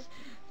eyes.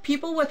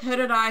 People with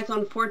hooded eyes,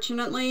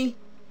 unfortunately,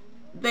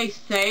 they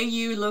say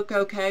you look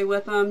okay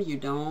with them. You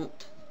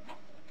don't.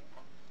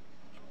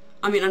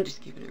 I mean, I'm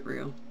just keeping it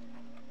real.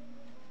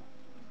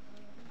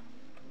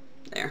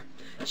 There.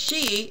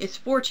 She is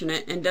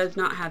fortunate and does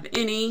not have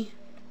any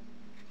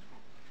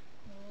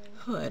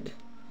hood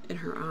in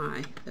her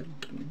eye. The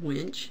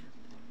winch.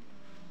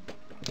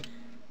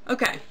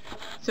 Okay.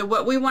 So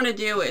what we want to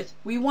do is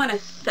we want to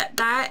set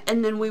that,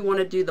 and then we want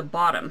to do the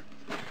bottom.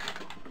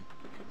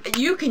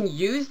 You can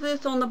use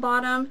this on the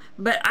bottom,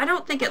 but I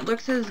don't think it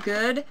looks as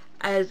good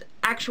as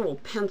actual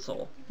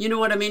pencil. You know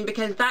what I mean?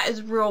 Because that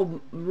is real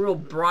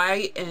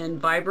bright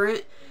and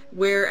vibrant,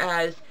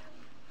 whereas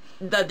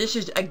this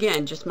is,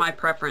 again, just my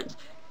preference.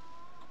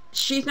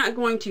 She's not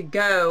going to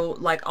go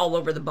like all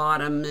over the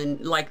bottom and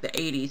like the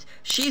 80s.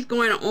 She's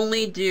going to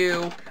only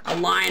do a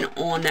line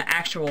on the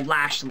actual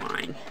lash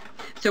line.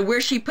 So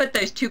where she put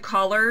those two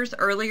collars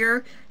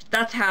earlier,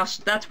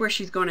 that's where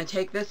she's going to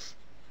take this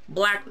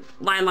black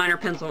line liner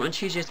pencil, and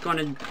she's just going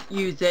to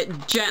use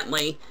it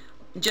gently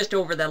just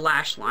over the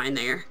lash line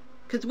there,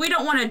 because we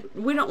don't want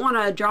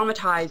to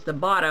dramatize the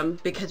bottom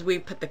because we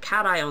put the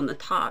cat eye on the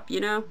top,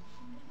 you know.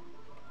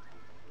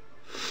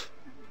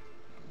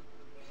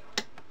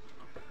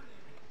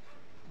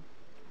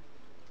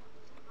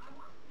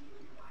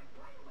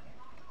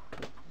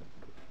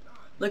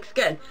 Looks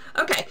good.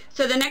 Okay,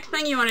 so the next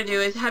thing you want to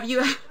do is, have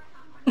you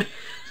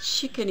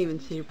she couldn't even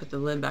see to put the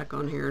lid back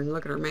on here, and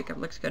look at her makeup,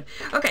 looks good.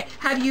 Okay,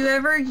 have you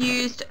ever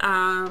used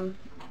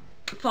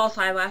false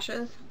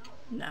eyelashes?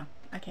 No,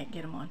 I can't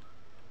get them on.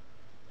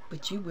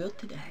 But you will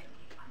today.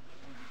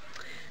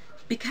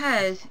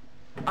 Because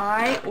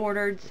I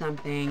ordered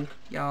something,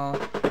 y'all.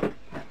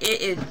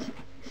 It is,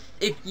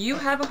 if you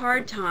have a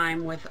hard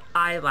time with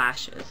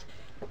eyelashes,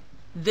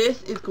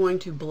 this is going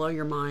to blow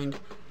your mind.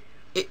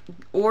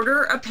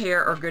 Order a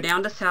pair or go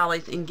down to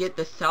Sally's and get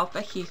the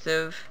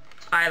self-adhesive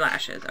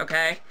eyelashes,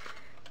 okay?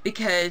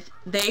 Because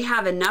they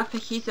have enough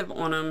adhesive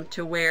on them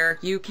to where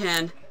you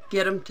can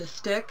get them to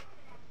stick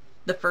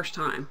the first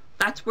time.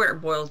 That's where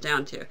it boils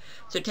down to.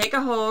 So take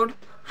a hold.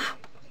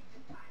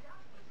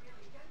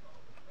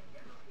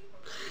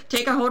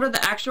 Take a hold of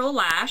the actual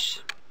lash.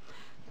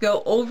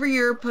 Go over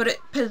your,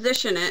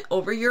 position it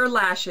over your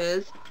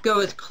lashes. Go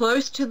as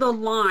close to the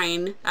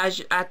line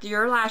at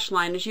your lash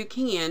line as you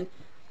can.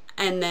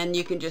 And then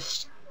you can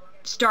just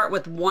start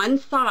with one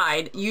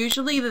side.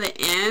 Usually the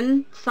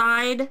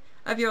inside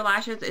of your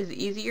lashes is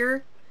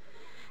easier.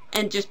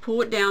 And just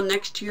pull it down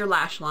next to your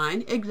lash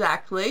line.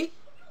 Exactly.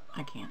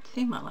 I can't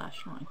see my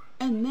lash line.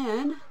 And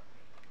then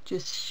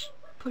just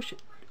push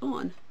it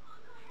on.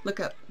 Look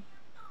up.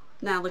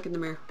 Now look in the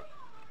mirror.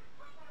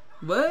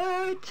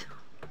 What?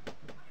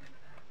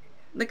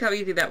 Look how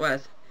easy that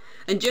was.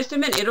 In just a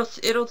minute,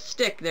 it'll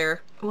stick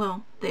there.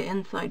 Well, the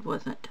inside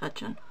wasn't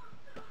touching.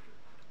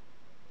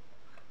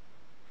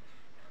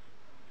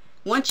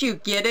 Once you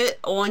get it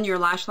on your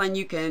lash line,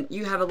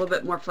 you have a little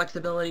bit more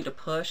flexibility to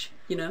push.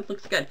 You know,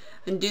 looks good.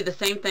 And do the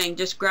same thing.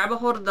 Just grab a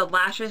hold of the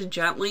lashes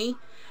gently.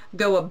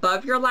 Go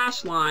above your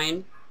lash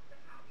line.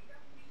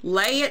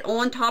 Lay it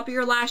on top of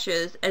your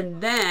lashes,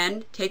 and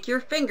then take your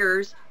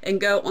fingers and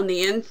go on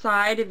the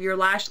inside of your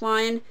lash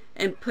line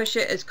and push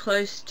it as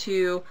close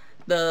to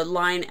the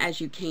line as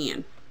you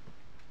can.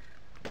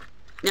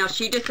 Now,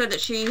 she just said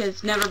that she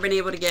has never been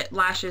able to get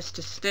lashes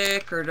to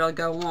stick or to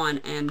go on,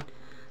 and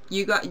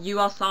you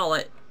all saw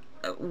it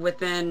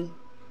within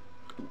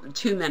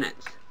 2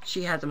 minutes.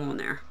 She has them on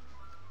there.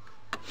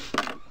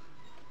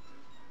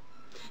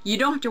 You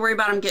don't have to worry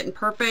about them getting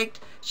perfect.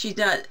 She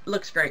does,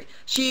 looks great.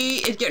 She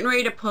is getting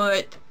ready to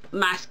put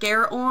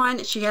mascara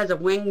on. She has a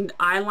winged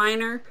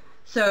eyeliner.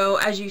 So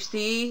as you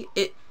see,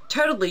 it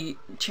totally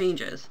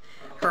changes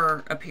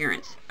her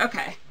appearance.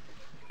 Okay.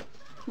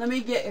 Let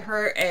me get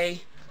her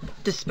a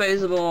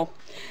disposable.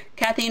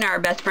 Kathy and I are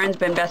best friends,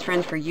 been best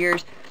friends for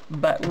years,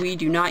 but we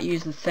do not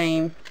use the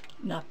same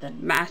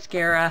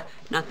mascara,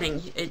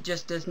 nothing. It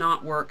just does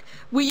not work.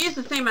 We use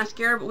the same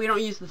mascara, but we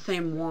don't use the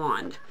same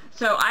wand.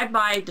 So I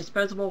buy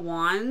disposable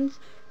wands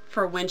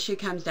for when she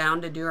comes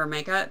down to do her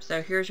makeup.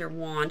 So here's your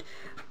wand.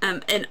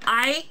 And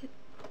I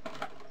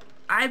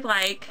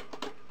like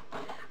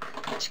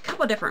a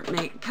couple different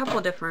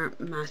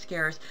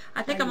mascaras.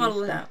 I think I'm gonna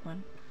use that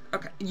one.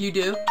 Okay, you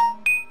do?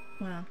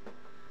 Well,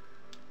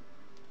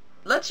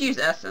 let's use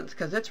Essence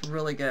because it's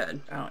really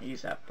good. I don't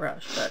use that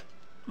brush, but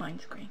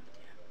mine's green.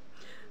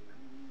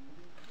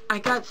 I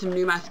got some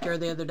new mascara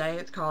the other day.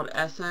 It's called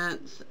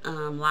Essence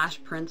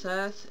Lash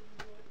Princess.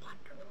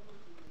 Wonderful.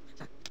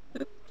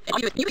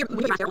 You put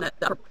mascara on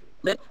the upper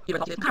lid. You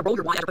kind of roll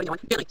your wand as you're putting it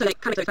on gently, so they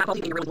kind of so it's flat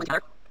pulsing and you're rolling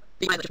together.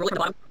 You might just roll it from the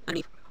bottom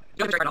underneath. You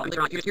don't have to straight right on.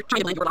 Later on, you're trying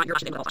to blend your line. You're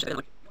actually blending the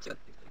line. Let's do it.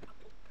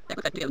 Yeah,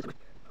 put that together this way.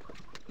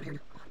 Here,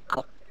 here.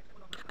 Apple.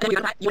 And then you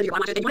got that. You want to do your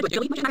line lashes. And you want to do it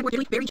gently, much back and forth,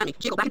 gently, very gently.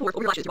 Jiggle back and forth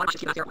over your lashes. You want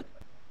lashes to keep mascara on.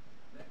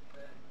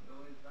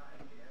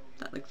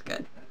 That looks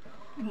good.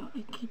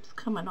 It keeps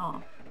coming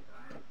off.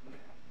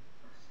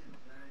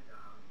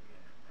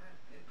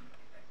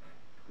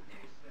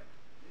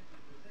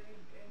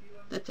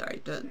 That's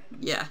alright.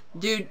 Yeah.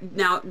 Dude,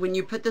 now when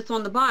you put this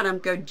on the bottom,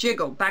 go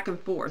jiggle back and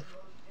forth.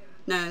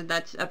 No,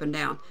 that's up and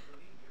down.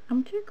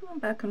 I'm jiggling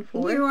back and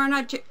forth. You are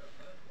not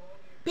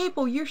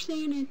people, you're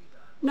seeing it.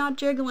 Not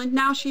jiggling.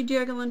 Now she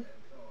jiggling.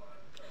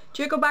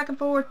 Jiggle back and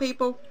forth,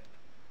 people.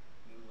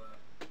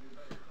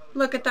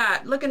 Look at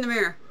that. Look in the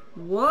mirror.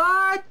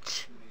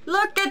 What?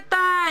 Look at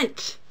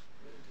that.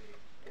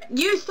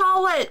 You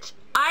saw it.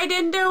 I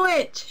didn't do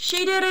it.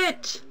 She did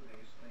it.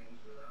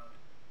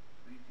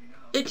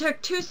 It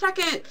took 2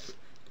 seconds.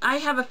 I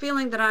have a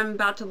feeling that I'm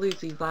about to lose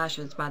these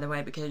lashes, by the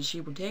way, because she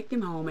will take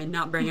them home and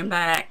not bring them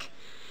back.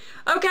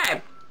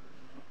 Okay.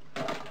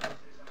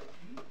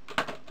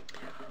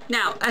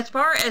 Now, as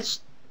far as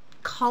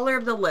color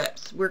of the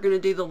lips, we're going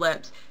to do the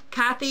lips.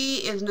 Kathy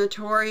is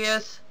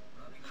notorious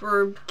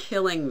for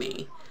killing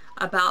me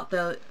about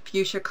the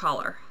fuchsia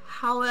color.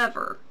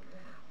 However,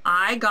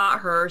 I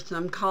got her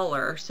some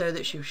color so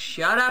that she'll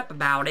shut up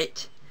about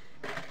it.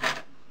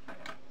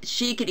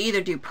 She could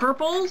either do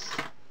purples.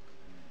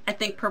 I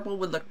think purple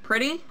would look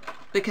pretty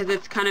because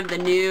it's kind of the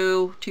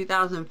new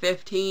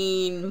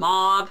 2015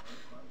 mauve.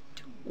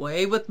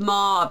 Way with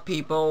mauve,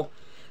 people.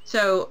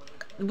 So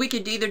we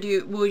could either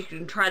do, we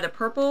can try the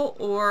purple,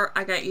 or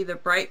I got either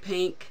bright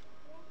pink,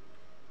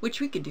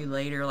 which we could do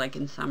later, like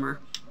in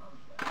summer.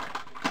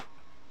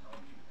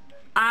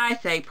 I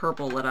say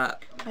purple it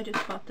up. I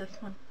just bought this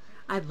one.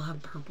 I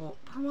love purple.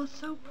 Purple is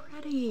so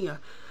pretty.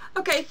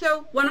 Okay,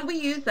 so why don't we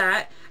use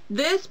that?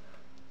 This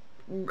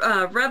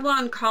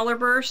Revlon Color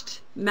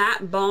Burst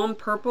Matte Balm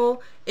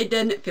Purple, it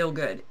doesn't feel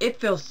good. It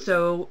feels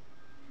so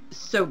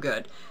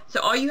good. So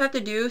all you have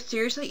to do,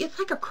 seriously, it's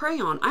like a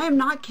crayon. I am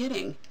not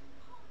kidding.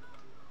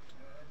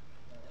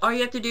 All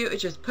you have to do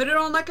is just put it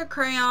on like a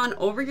crayon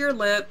over your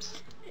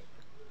lips.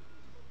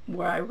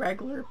 Where I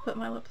regular put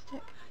my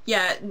lipstick?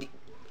 Yeah.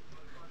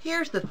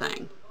 Here's the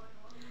thing.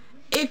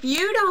 If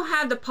you don't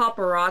have the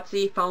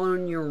paparazzi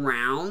following you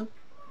around,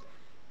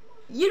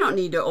 you don't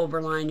need to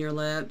overline your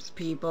lips,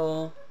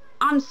 people.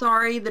 I'm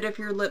sorry that if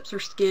your lips are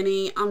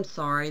skinny, I'm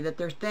sorry that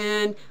they're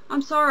thin,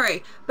 I'm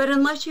sorry. But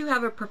unless you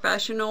have a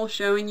professional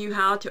showing you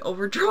how to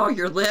overdraw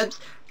your lips,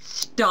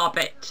 stop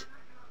it.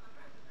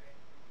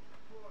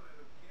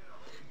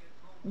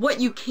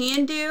 What you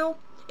can do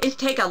is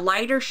take a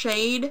lighter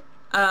shade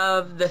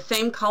of the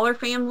same color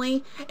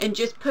family and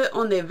just put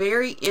on the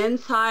very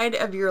inside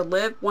of your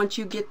lip once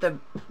you get the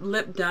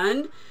lip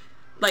done.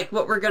 Like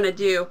what we're going to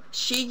do,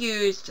 she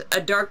used a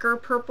darker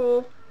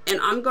purple, and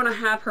I'm going to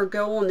have her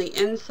go on the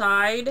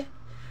inside,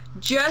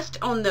 just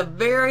on the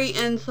very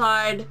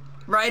inside,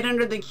 right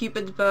under the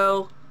Cupid's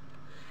bow,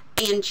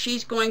 and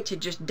she's going to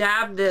just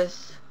dab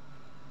this,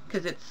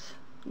 because it's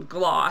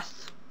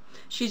gloss.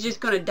 She's just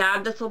going to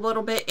dab this a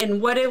little bit,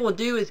 and what it will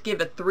do is give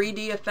a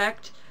 3D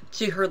effect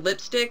to her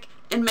lipstick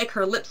and make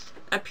her lips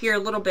appear a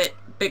little bit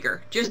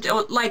bigger. Just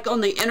on, like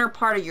on the inner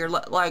part of your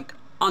lip, like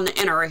on the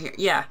inner right here.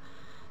 Yeah.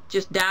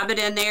 Just dab it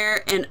in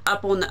there and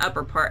up on the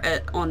upper part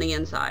on the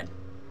inside.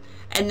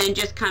 And then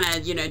just kind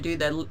of, you know, do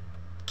the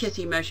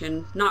kissy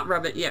motion, not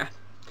rub it, yeah.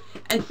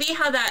 And see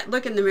how that,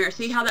 look in the mirror,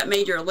 see how that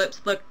made your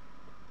lips look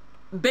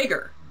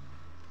bigger.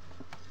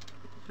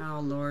 Oh,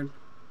 Lord.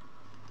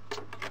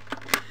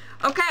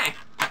 Okay.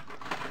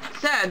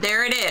 So,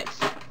 there it is.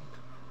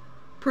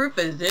 Proof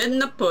is in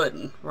the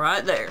pudding,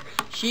 right there.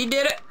 She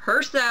did it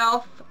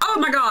herself. Oh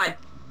my God.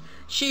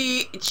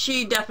 She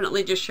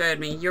definitely just showed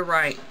me. You're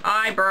right.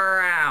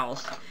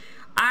 Eyebrows.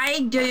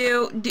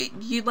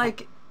 You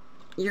like,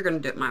 you're gonna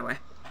do it my way.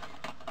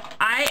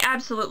 I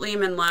absolutely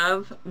am in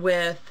love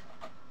with,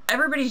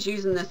 everybody's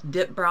using this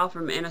dip brow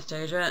from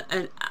Anastasia,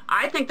 and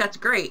I think that's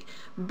great.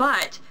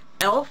 But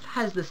e.l.f.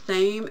 has the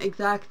same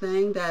exact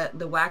thing, that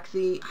the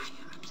waxy, I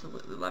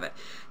absolutely love it.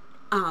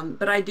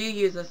 But I do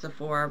use a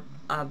Sephora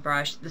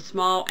brush. The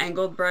small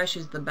angled brush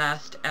is the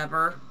best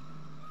ever.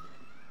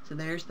 So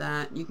there's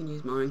that. You can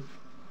use mine.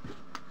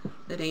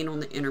 That ain't on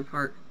the inner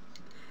part.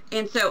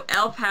 And so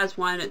e.l.f. has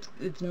one.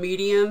 It's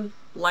medium,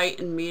 light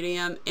and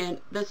medium, and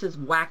this is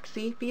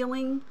waxy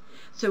feeling.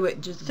 So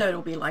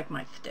it'll be like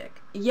my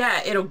stick.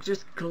 Yeah, it'll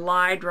just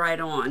glide right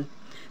on.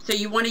 So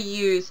you want to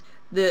use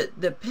the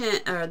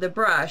pen or the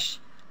brush,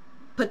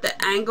 put the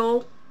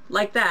angle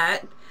like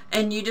that,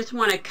 and you just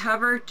want to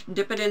cover,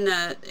 dip it in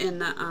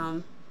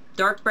the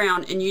dark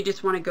brown, and you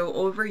just want to go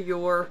over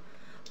your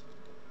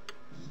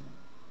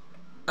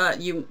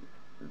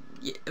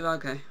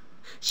okay.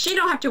 She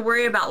don't have to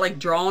worry about like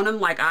drawing them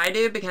like I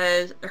do,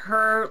 because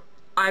her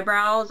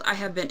eyebrows I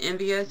have been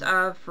envious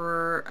of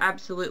for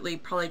absolutely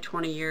probably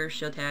 20 years,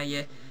 she'll tell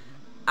you.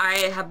 I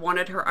have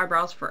wanted her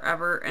eyebrows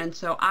forever, and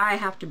so I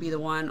have to be the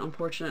one,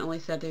 unfortunately,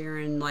 sit there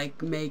and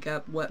like make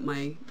up what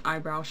my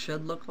eyebrows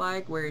should look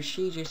like, whereas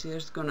she just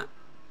is gonna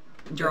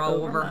draw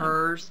over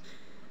hers.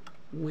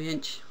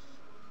 Winch.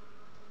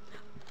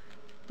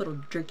 Little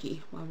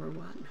drinky while we're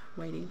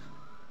waiting.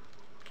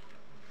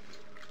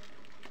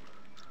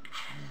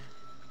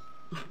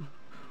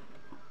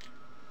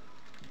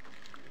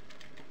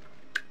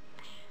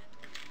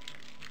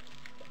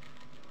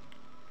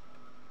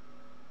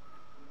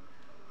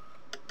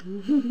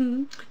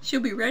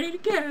 She'll be ready to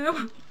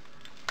go.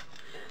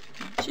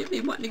 She'll be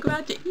wanting to go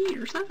out to eat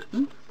or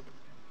something.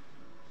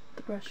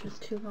 The brush is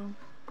too long.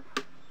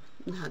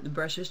 No, the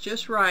brush is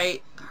just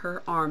right.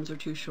 Her arms are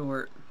too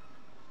short.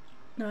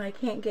 No, I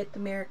can't get the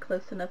mirror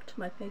close enough to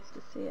my face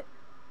to see it.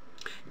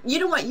 You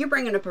know what? You're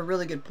bringing up a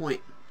really good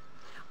point.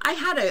 I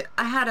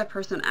had a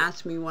person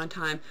ask me one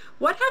time,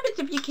 what happens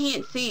if you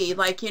can't see?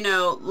 Like, you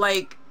know,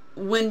 like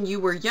when you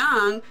were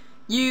young,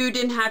 you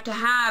didn't have to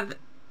have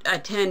a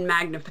 10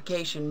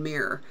 magnification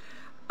mirror.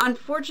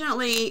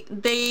 Unfortunately,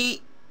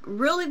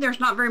 there's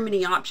not very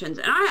many options,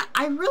 and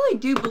I really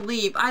do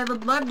believe I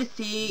would love to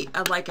see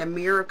like a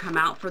mirror come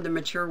out for the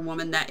mature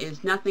woman that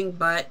is nothing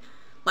but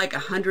like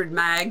 100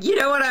 mag, you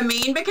know what I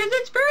mean, because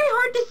it's very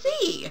hard to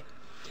see.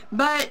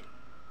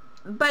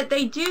 But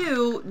they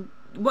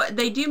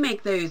do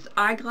make those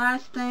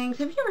eyeglass things.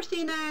 Have you ever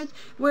seen those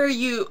where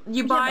you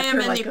buy them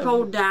and like they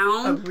fold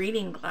down? A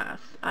reading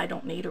glass. I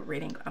don't need a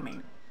reading.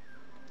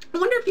 I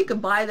wonder if you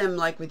could buy them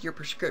like with your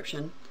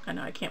prescription. I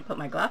know I can't put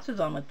my glasses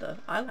on with the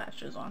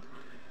eyelashes on.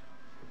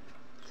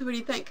 So what do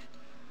you think?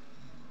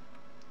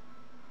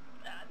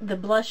 The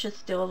blush is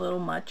still a little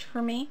much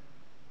for me.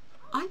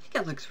 I think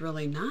it looks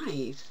really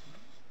nice.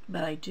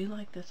 But I do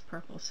like this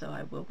purple, so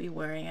I will be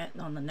wearing it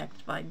on the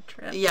next Vine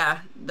trip.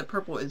 Yeah, the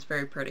purple is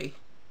very pretty.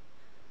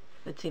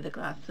 But see, the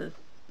glasses,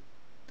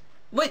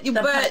 but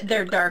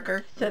they're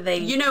darker, so they...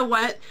 You know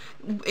what?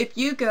 If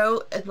you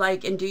go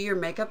like and do your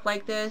makeup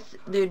like this,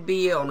 they'd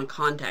be on a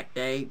contact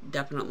day,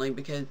 definitely,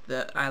 because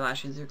the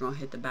eyelashes are going to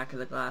hit the back of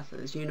the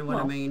glasses. You know what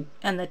I mean?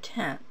 And the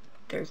tint.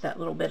 There's that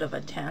little bit of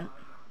a tint.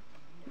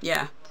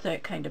 Yeah. So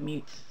it kind of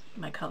mutes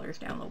my colors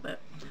down a little bit.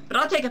 But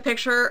I'll take a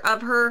picture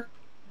of her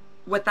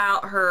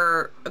without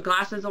her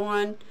glasses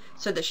on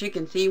so that she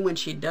can see when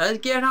she does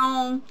get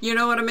home. You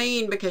know what I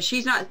mean? Because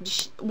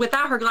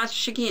without her glasses,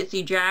 she can't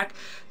see jack.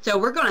 So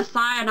we're going to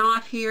sign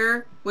off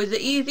here. Was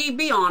it easy?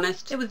 Be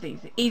honest. It was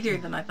easy. Easier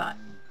than I thought.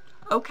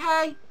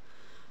 Okay.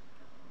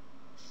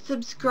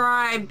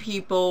 Subscribe,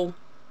 people.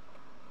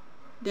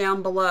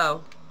 Down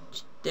below.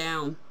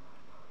 Down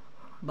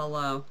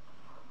below.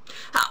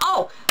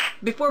 Oh,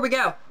 before we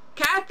go,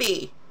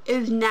 Kathy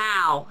is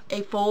now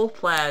a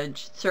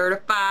full-fledged,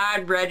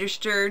 certified,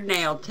 registered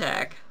nail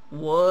tech.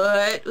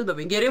 What? Let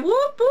me get it.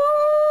 Whoop,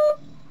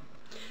 whoop.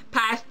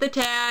 Passed the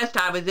test.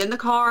 I was in the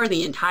car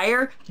the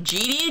entire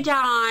GD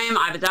time.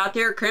 I was out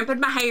there crimping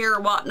my hair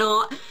or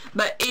whatnot.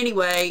 But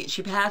anyway,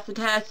 she passed the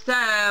test.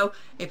 So,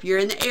 if you're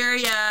in the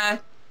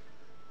area,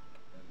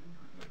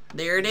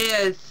 there it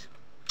is.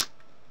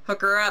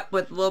 Hook her up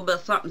with a little bit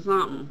of something,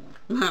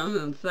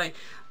 something. Say,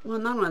 well,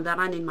 not only that,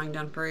 I need mine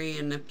done free,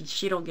 and if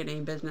she don't get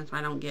any business,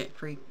 I don't get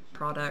free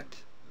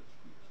product.